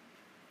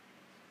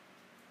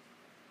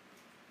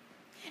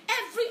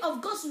 Every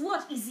of God's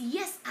word is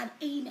yes and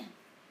amen.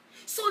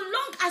 So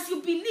long as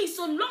you believe,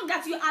 so long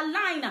as you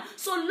align,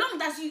 so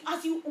long as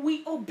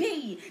we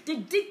obey the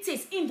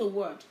dictates in the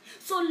word,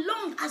 so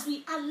long as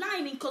we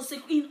align in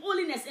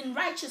holiness, in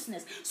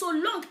righteousness, so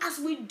long as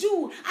we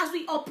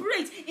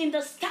operate in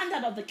the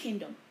standard of the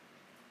kingdom.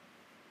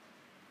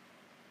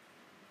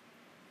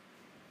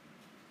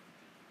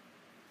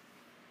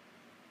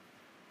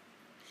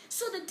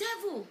 So the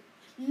devil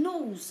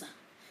knows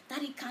that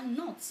he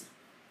cannot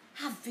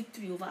have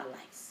victory over our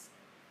lives.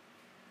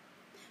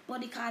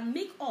 But it can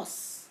make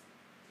us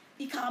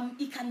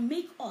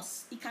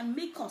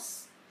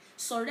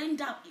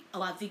surrender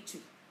our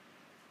victory.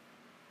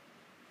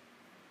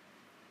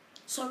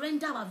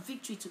 Surrender our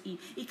victory to him.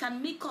 It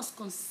can make us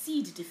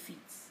concede defeat.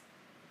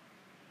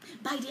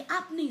 By the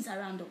happenings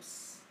around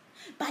us,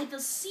 by the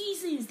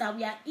seasons that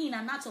we are in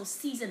and out of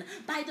season,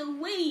 by the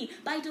way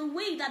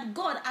that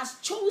God has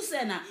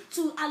chosen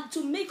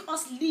to make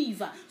us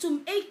live,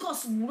 to make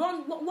us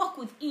walk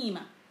with him.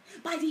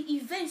 By the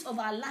events of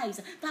our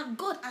lives that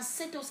God has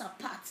set us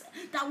apart,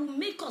 that will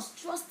make us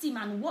trust him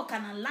and walk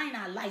and align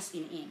our lives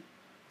in him.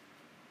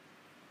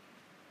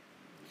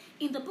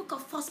 In the book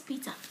of 1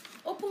 Peter,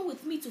 open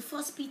with me to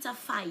 1 Peter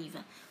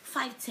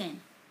 5:10.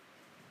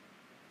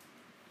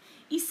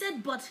 He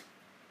said,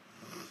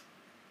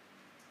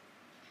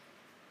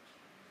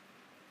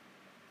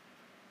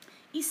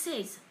 he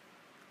says,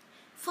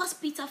 1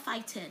 Peter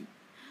 5:10,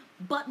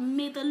 but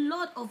may the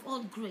Lord of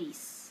all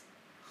grace,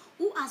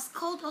 who has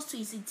called us to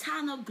his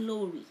eternal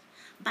glory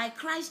by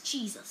Christ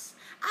Jesus,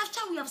 after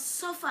we have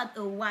suffered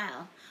a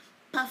while,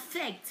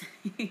 perfect,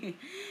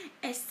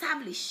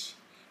 establish,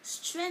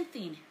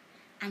 strengthen,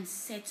 and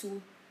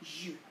settle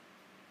you.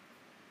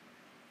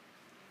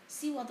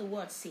 See what the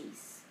word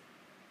says.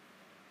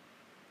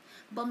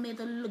 But may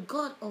the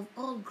God of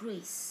all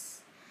grace,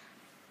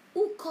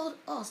 who called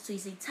us to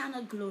his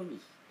eternal glory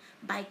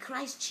by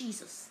Christ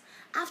Jesus,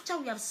 after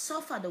we have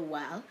suffered a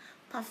while,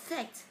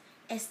 perfect,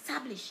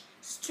 establish,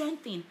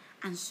 strengthen,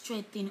 and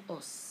strengthen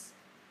us,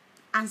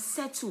 and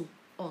settle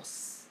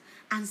us,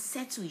 and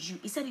settle you.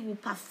 He said he will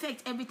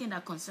perfect everything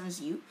that concerns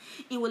you.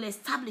 He will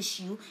establish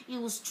you. He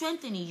will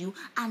strengthen you,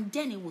 and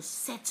then he will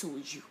settle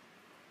you.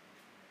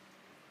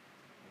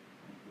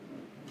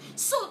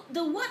 So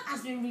the word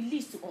has been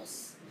released to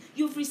us.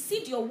 You've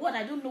received your word.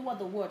 I don't know what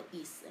the word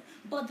is,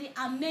 but there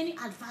are many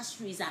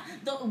adversaries.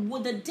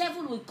 The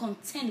devil will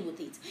contend with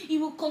it. He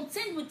will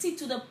contend with it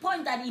to the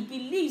point that he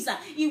believes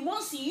that he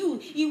wants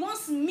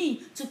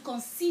me to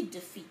concede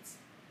defeat.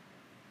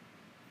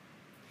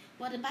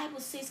 But the Bible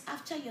says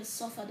after you've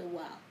suffered a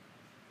while,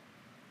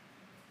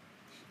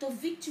 the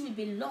victory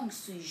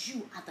belongs to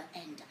you at the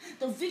end.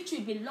 The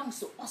victory belongs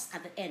to us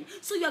at the end.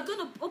 So you're going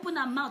to open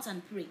our mouth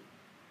and pray.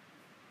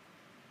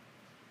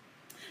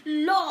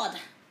 Lord,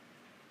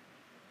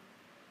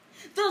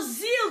 the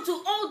zeal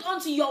to hold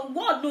on to your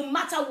word no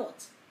matter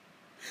what.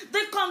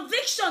 The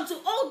conviction to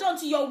hold on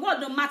to your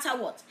word no matter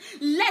what.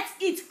 Let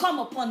it come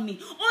upon me.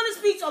 Holy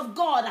Spirit of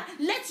God,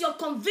 let your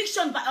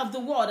conviction of the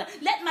word,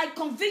 let my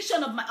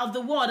conviction of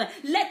the word,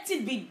 let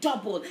it be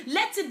double.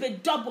 Let it be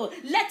double.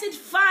 Let it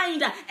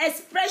find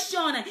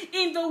expression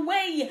in the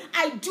way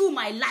I do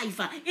my life,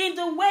 in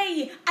the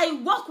way I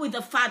walk with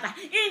the Father,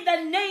 in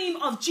the name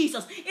of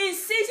Jesus. In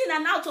season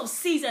and out of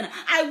season,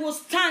 I will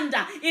stand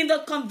in the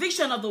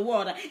conviction of the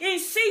word. In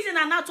season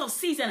and out of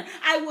season,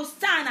 I will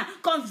stand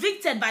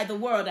convicted by the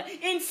word.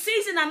 In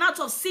season and out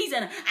of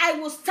season, I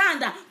will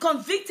stand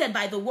convicted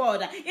by the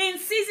word. In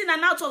season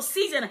and out of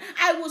season,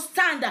 I will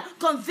stand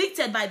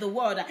convicted by the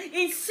word.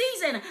 In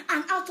season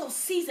and out of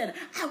season,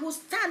 I will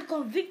stand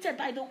convicted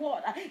by the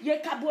word.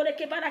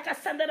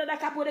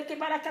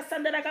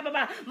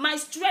 My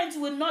strength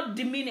will not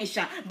diminish.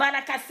 I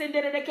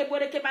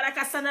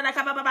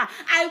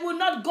will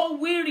not go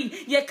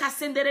weary.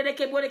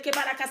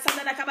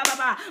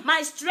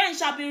 My strength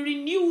shall be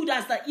renewed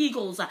as the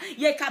eagles.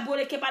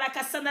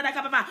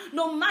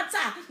 No matter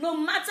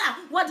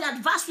what the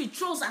adversary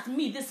throws at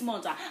me this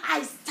month,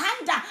 I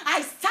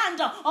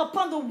stand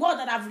upon the word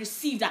that I've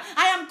received.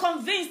 I am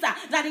convinced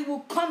that it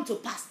will come to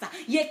pass.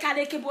 I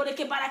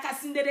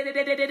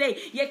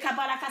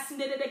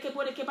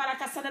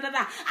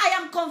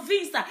am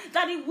convinced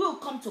that it will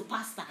come to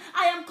pass.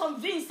 I am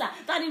convinced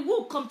that it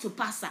will come to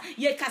pass.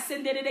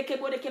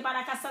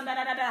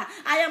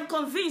 I am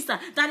convinced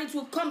that it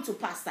will come to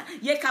pass.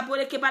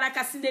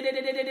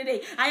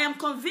 I am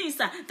convinced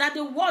that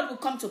the word will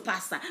come to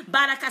pass.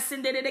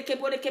 Barakasindedeke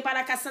boreke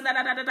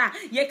barakasandadadada.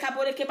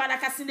 Yekaboreke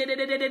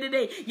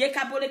barakasindedededede.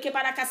 Yekaboreke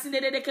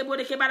barakasindedeke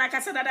boreke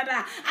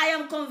barakasandadada. I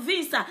am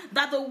convinced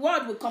that the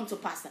word will come to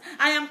pass.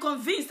 I am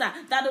convinced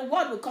that the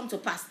word will come to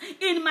pass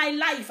in my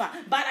life.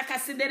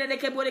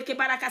 Barakasindedeke boreke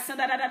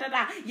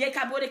barakasandadadada.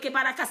 Yekaboreke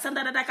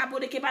barakasandadada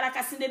kaboreke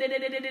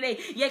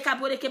barakasindedededede.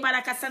 Yekaboreke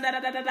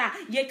barakasandadadada.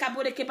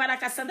 Yekaboreke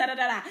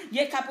barakasandadada.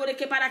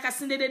 Yekaboreke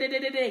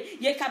barakasindedededede.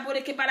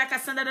 Yekaboreke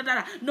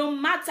barakasandadada. No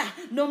matter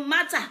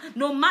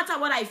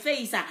what I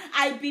face,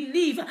 I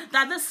believe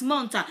that this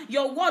month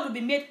your word will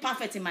be made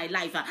perfect in my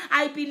life.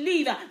 I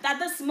believe that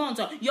this month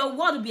your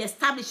word will be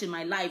established in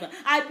my life.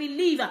 I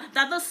believe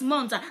that this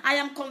month I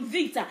am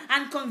convicted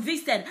and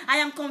convicted. I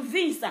am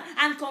convinced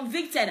and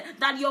convicted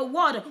that your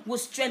word will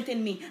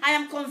strengthen me. I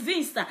am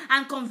convinced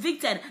and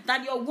convicted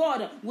that your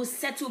word will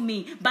settle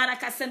me.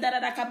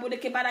 Barakasandara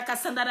kaboreke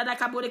barakasandara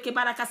kaboreke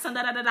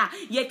barakasandara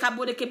ye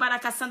kaboreke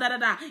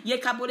barakasandara ye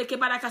kaboreke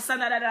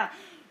barakasandara.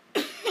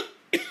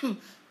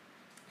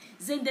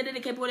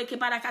 Zendedeke boreke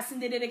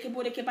barakasindedeke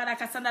boreke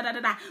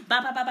barakasandadada.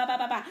 Baba baba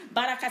baba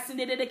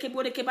barakasindedeke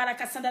boreke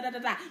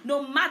barakasandadada.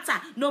 No matter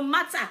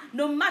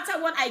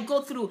what I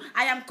go through,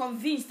 I am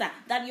convinced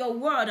that your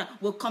word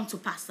will come to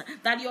pass.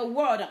 That your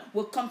word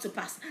will come to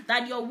pass.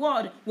 That your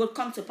word will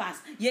come to pass.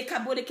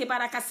 Yekaboreke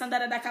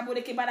barakasandadada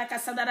kaboreke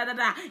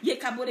barakasandadada.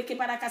 Yekaboreke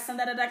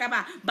barakasandadada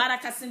kaba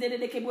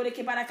barakasindedeke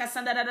boreke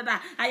barakasandadada.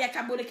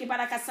 Ayakaboreke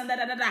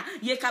barakasandadada.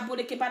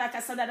 Yekaboreke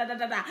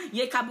barakasandadada.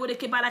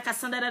 Yekaboreke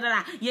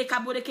barakasandadada.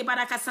 Yekaboreke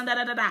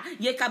barakasandadada.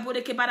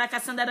 Yekaboreke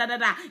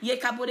barakasandadada.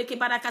 Yekaboreke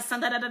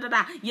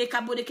barakasandadada.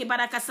 Yekaboreke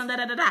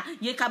barakasandadada.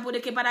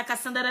 Yekaboreke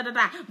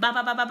barakasandadada.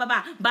 Baba baba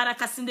baba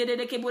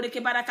barakasindedeke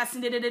boreke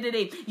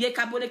barakasindedede.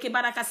 Yekaboreke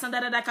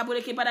barakasandadada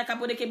kaboreke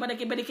barakaboreke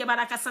boreke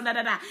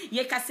barakasandadada.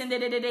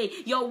 Yekasindedede.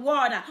 Your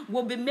word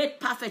will be made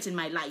perfect in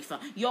my life.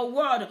 Your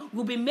word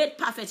will be made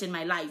perfect in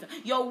my life.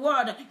 Your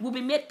word will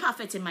be made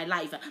perfect in my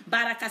life.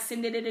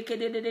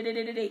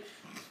 Barakasindedede.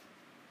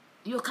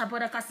 I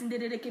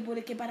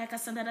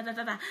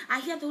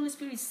hear the Holy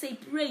Spirit say,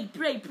 pray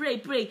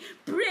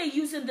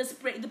using this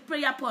the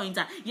prayer point.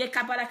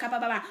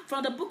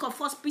 From the book of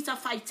 1 Peter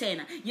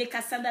 5:10.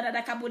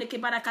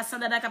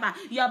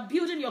 You are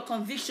building your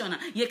conviction.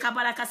 Your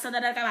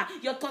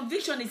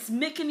conviction is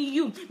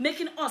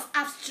making us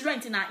have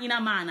strength in our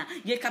inner man.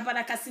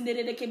 Yekabureke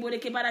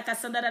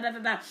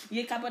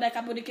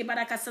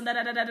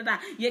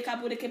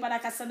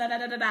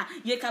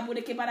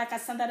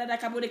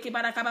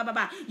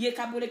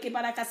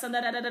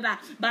barakasandadada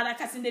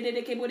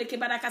barakasindedeke boreke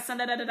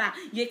barakasandadada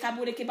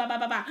yekabureke baba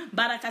baba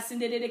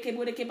barakasindedeke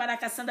boreke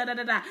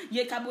barakasandadada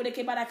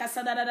yekabureke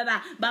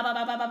barakasandadada baba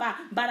baba baba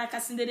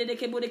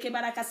barakasindedeke boreke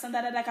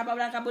barakasandadada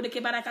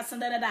kabureke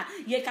barakasandadada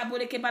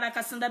yekabureke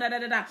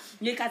barakasandadada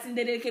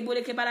yekasindedeke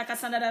boreke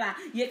barakasandadada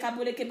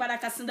yekabureke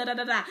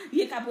barakasandadada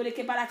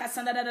yekabureke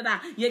barakasandadada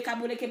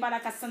yekabureke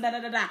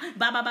barakasandadada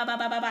baba baba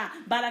baba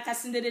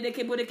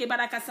barakasindedeke boreke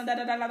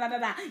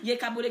barakasandadada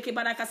yekabureke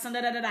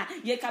barakasandadada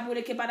I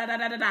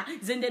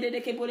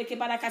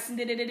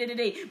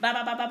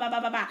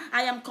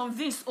am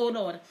convinced, oh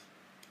Lord,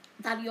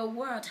 that your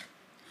word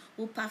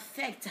will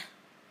perfect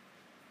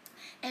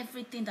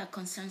everything that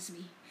concerns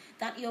me.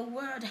 That your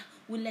word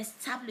will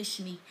establish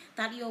me,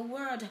 that your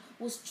word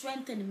will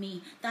strengthen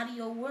me, that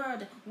your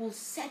word will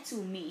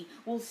settle me.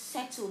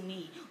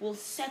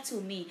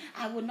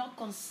 I will not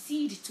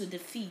concede to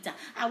defeat.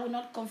 I will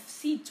not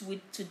concede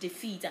to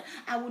defeat.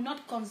 I will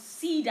not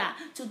concede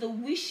to the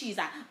wishes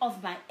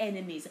of my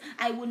enemies.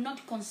 I will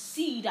not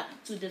concede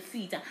to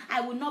defeat. I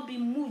will not be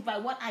moved by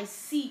what I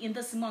see in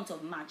this month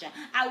of March.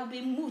 I will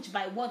be moved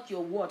by what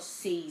your word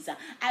says.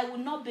 I will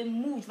not be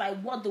moved by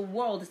what the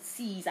world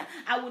sees.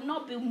 I will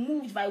not be moved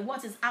by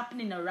what is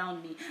happening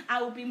around me.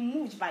 I will be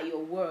moved by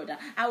your word.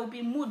 I will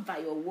be moved by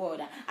your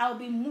word. I will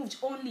be moved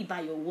only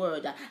by your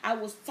word. I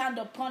will stand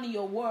upon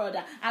your word.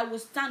 I will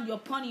stand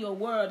upon your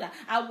word.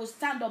 I will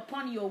stand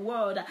upon your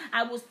word.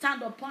 I will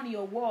stand upon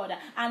your word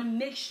and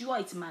make sure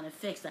it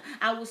manifests.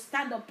 I will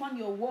stand upon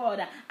your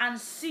word and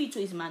see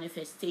to its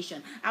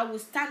manifestation. I will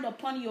stand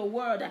upon your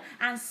word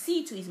and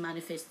see to its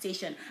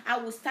manifestation. I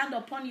will stand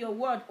upon your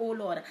word, O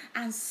Lord,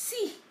 and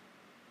see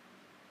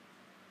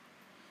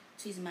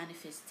to his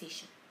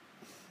manifestation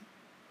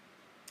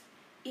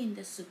in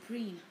the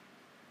supreme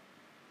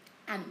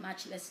and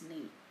matchless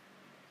name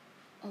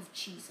of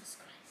Jesus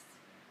Christ.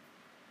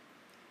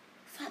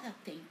 Father,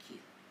 thank you.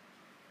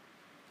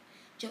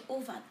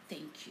 Jehovah,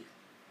 thank you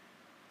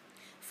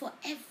for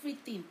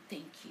everything.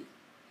 Thank you.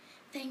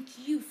 Thank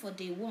you for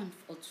day one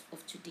of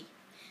today.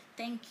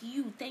 Thank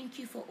you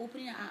for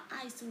opening our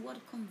eyes to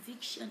what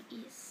conviction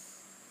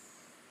is.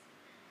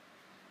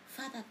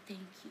 Father,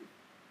 thank you.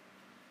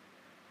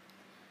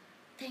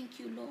 Thank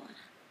you, Lord.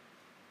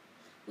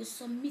 We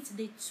submit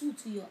the two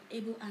to your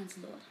able hands,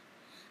 Lord.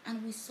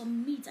 And I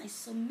submit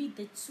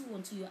the two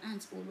unto your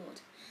hands, O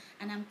Lord.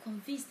 And I'm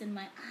convinced in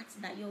my heart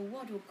that your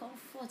word will come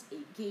forth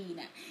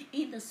again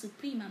in the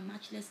supreme and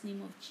matchless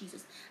name of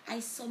Jesus.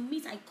 I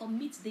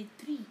commit the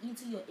three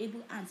into your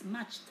able hands,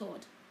 March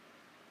 3rd.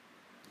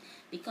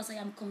 because I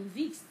am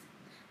convinced,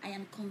 I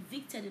am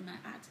convicted in my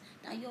heart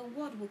that your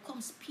word will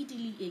come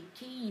speedily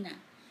again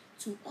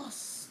to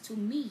us, to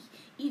me,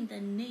 in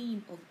the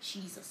name of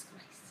Jesus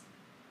Christ.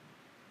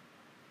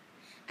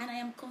 And I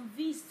am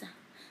convinced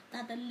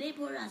that the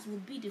laborers will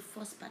be the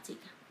first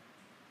partaker.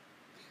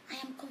 I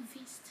am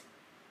convinced.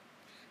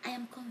 I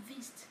am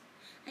convinced.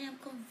 I am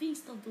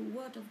convinced of the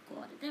word of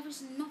God. There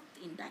is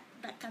nothing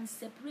that can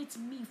separate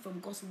me from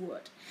God's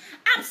word.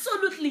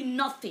 Absolutely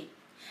nothing.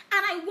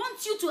 And I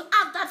want you to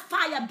have that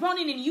fire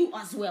burning in you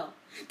as well.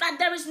 That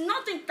there is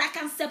nothing that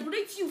can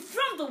separate you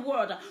from the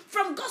word,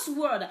 from God's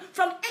word,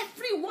 from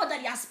every word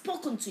that he has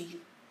spoken to you.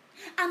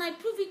 And I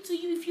prove it to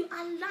you if you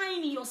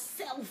align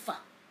yourself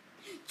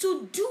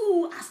to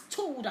do as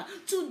told,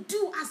 to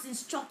do as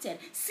instructed.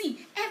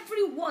 See,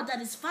 every word that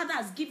his father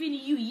has given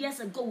you years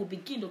ago will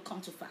begin to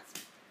come to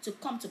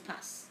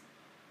pass.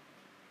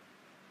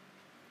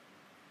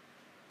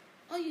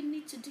 All you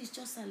need to do is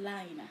just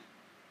align.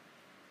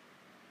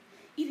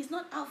 It is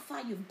not how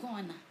far you've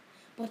gone,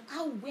 but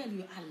how well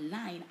you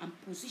align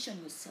and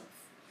position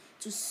yourself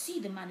to see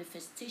the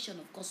manifestation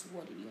of God's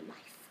word in your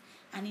life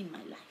and in my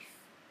life.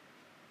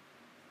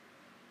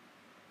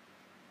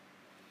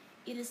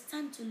 It is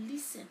time to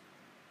listen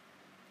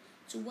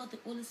to what the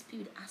Holy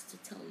Spirit has to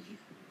tell you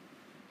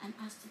and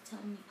has to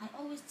tell me. I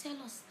always tell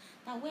us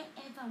that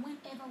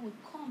whenever we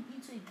come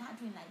into a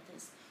gathering like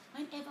this,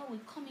 whenever we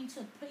come into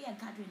a prayer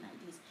gathering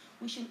like this,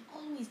 we should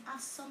always have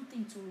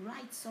something to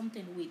write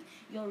something with.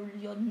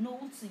 Your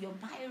notes, your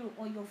Bible,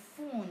 or your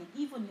phone,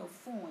 even your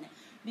phone.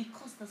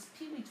 Because the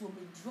Spirit will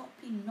be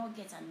dropping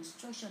nuggets and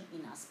instruction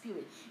in our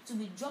spirit. It will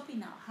be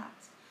dropping our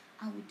heart.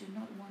 And we do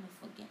not want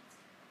to forget.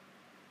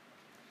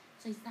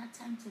 So it's that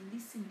time to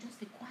listen. Just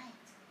be quiet.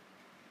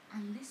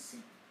 And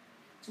listen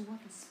to what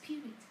the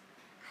Spirit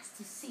has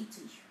to say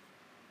to you.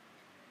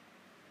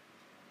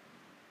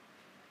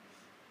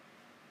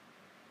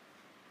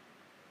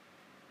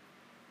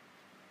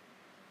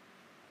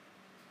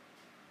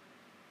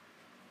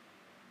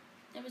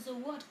 There is a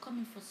word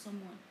coming for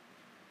someone.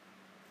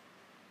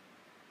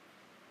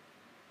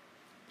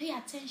 Pay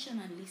attention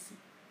and listen.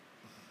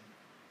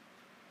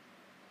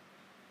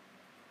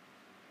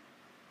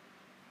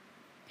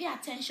 Pay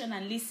attention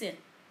and listen.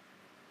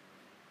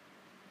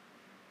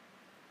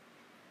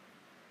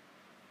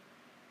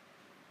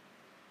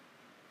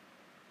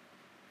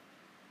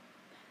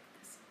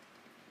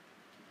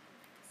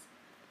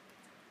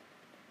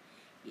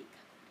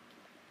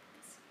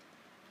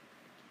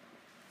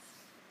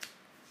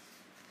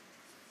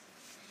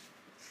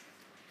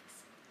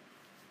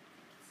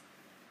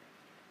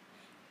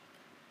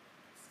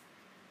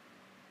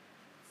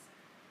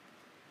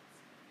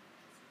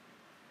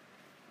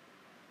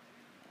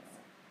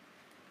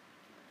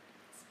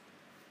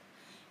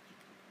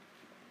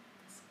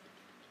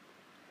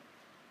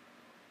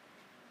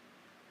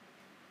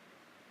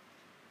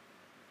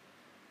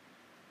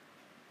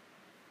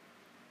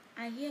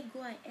 I hear go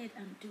ahead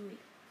and do it.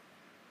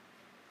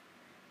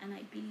 And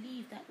I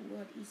believe that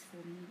word is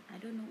for me. I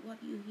don't know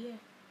what you hear.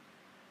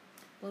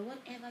 But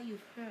whatever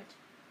you've heard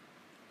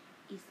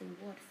is the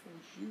word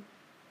for you.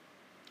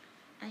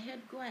 I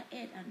heard go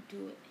ahead and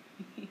do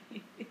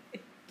it.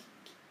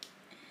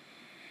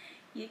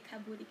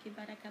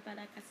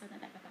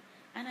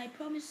 And I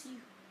promise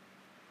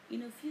you,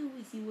 in a few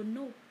weeks you will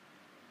know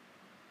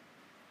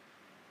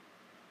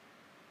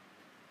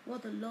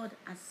what the Lord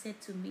has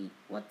said to me,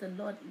 what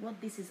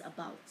this is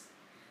about.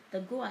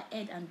 Go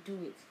ahead and do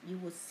it. You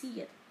will see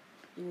it.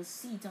 You will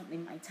see it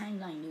in my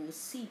timeline. You will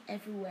see it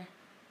everywhere.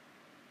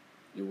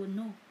 You will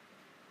know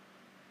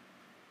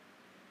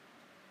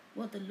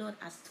what the Lord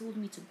has told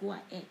me to go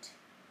ahead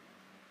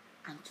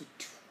and to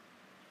do.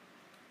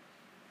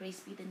 Praise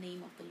be the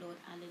name of the Lord.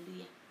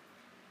 Hallelujah.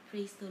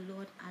 Praise the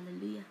Lord.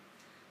 Hallelujah.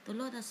 The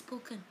Lord has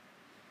spoken.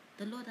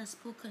 The Lord has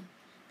spoken.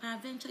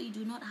 Peradventure you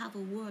do not have a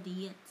word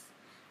yet.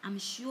 I'm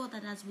sure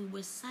that as we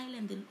were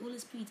silent, the Holy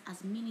Spirit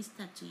has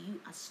ministered to you,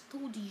 has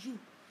told you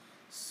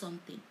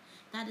something.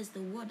 That is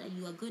the word that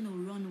you are going to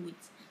run with.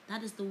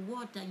 That is the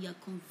word that you are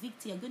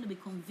going to be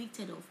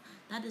convicted of.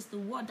 That is the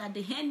word that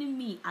the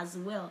enemy as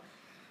well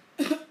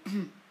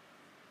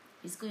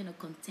is going to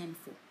contend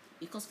for.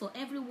 Because for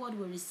every word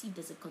we receive,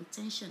 there's a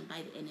contention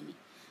by the enemy.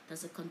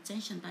 There's a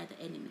contention by the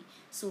enemy.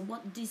 So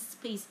what this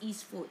space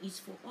is for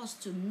us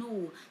to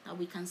know that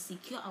we can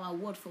secure our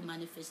word for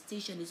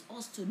manifestation. Is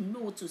us to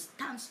know, to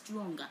stand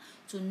stronger,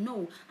 to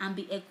know and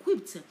be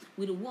equipped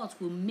with what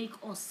will make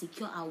us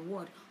secure our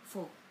word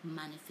for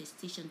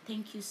manifestation.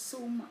 Thank you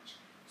so much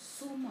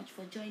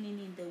for joining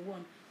in the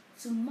one.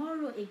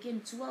 Tomorrow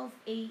again, 12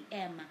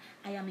 a.m.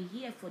 I am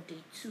here for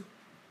day 2.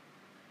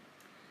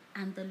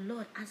 And the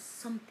Lord has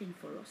something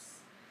for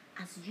us.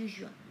 As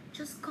usual,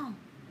 just come.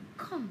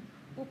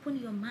 Open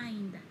your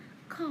mind.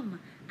 Come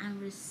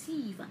and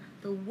receive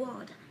the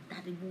word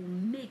that it will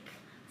make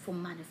for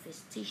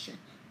manifestation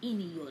in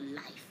your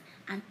life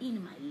and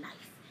in my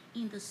life.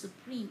 In the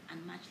supreme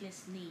and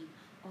matchless name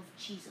of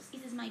Jesus.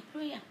 It is my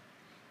prayer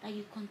that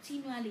you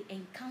continually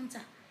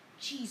encounter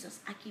Jesus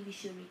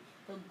Akivishori,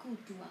 the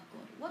good doer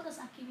God. What does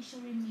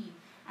Akivishori mean?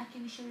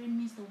 Akivishere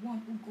means the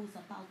one who goes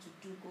about to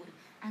do good.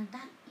 And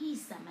that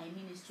is my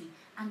ministry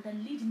and the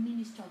lead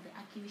ministry of the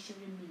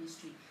Akivishere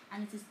ministry.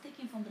 And it is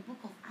taken from the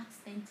book of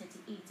Acts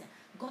 10:38.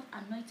 God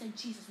anointed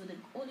Jesus with the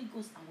Holy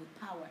Ghost and with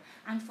power.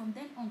 And from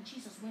then on,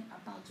 Jesus went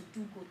about to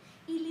do good,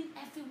 healing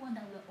everyone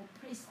that were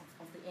oppressed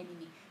of the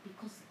enemy,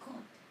 because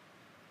God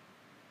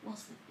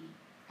was with him.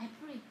 I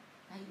pray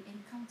that you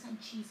encounter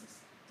Jesus,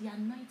 the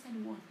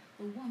anointed one,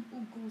 the one who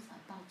goes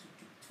about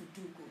to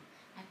do good.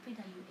 I pray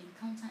that you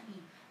encounter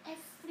him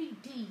every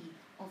day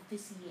of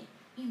this year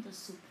in the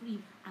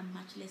supreme and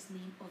matchless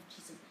name of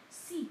Jesus.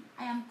 See,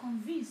 I am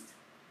convinced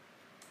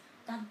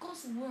that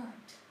God's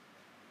word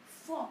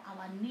for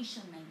our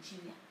nation,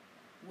 Nigeria,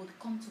 will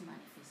come to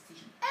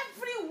manifestation.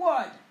 Every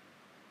word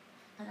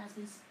that has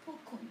been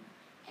spoken,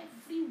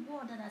 every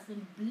word that has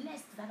been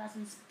blessed, that has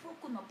been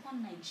spoken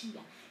upon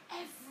Nigeria,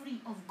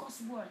 every of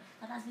God's word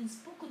that has been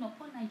spoken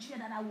upon Nigeria,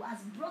 that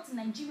has brought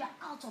Nigeria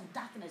out of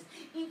darkness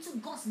into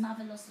God's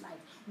marvelous light,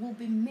 will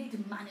be made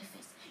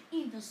manifest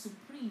in the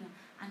supreme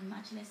and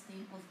matchless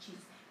name of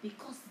Jesus.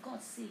 Because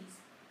God says,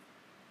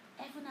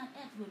 heaven and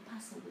earth will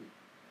pass away,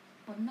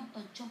 but not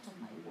a jot of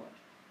my word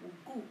will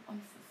go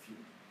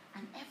unfulfilled.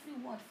 And every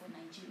word for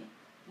Nigeria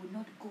will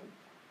not go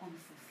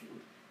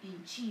unfulfilled.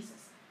 In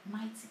Jesus'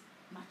 mighty,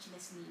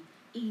 matchless name.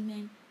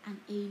 Amen and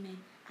amen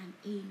and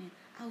amen.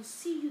 I'll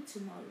see you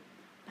tomorrow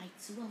by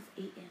 12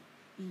 a.m.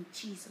 in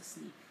Jesus'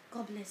 name.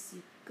 God bless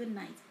you. Good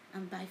night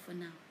and bye for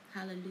now.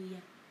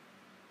 Hallelujah.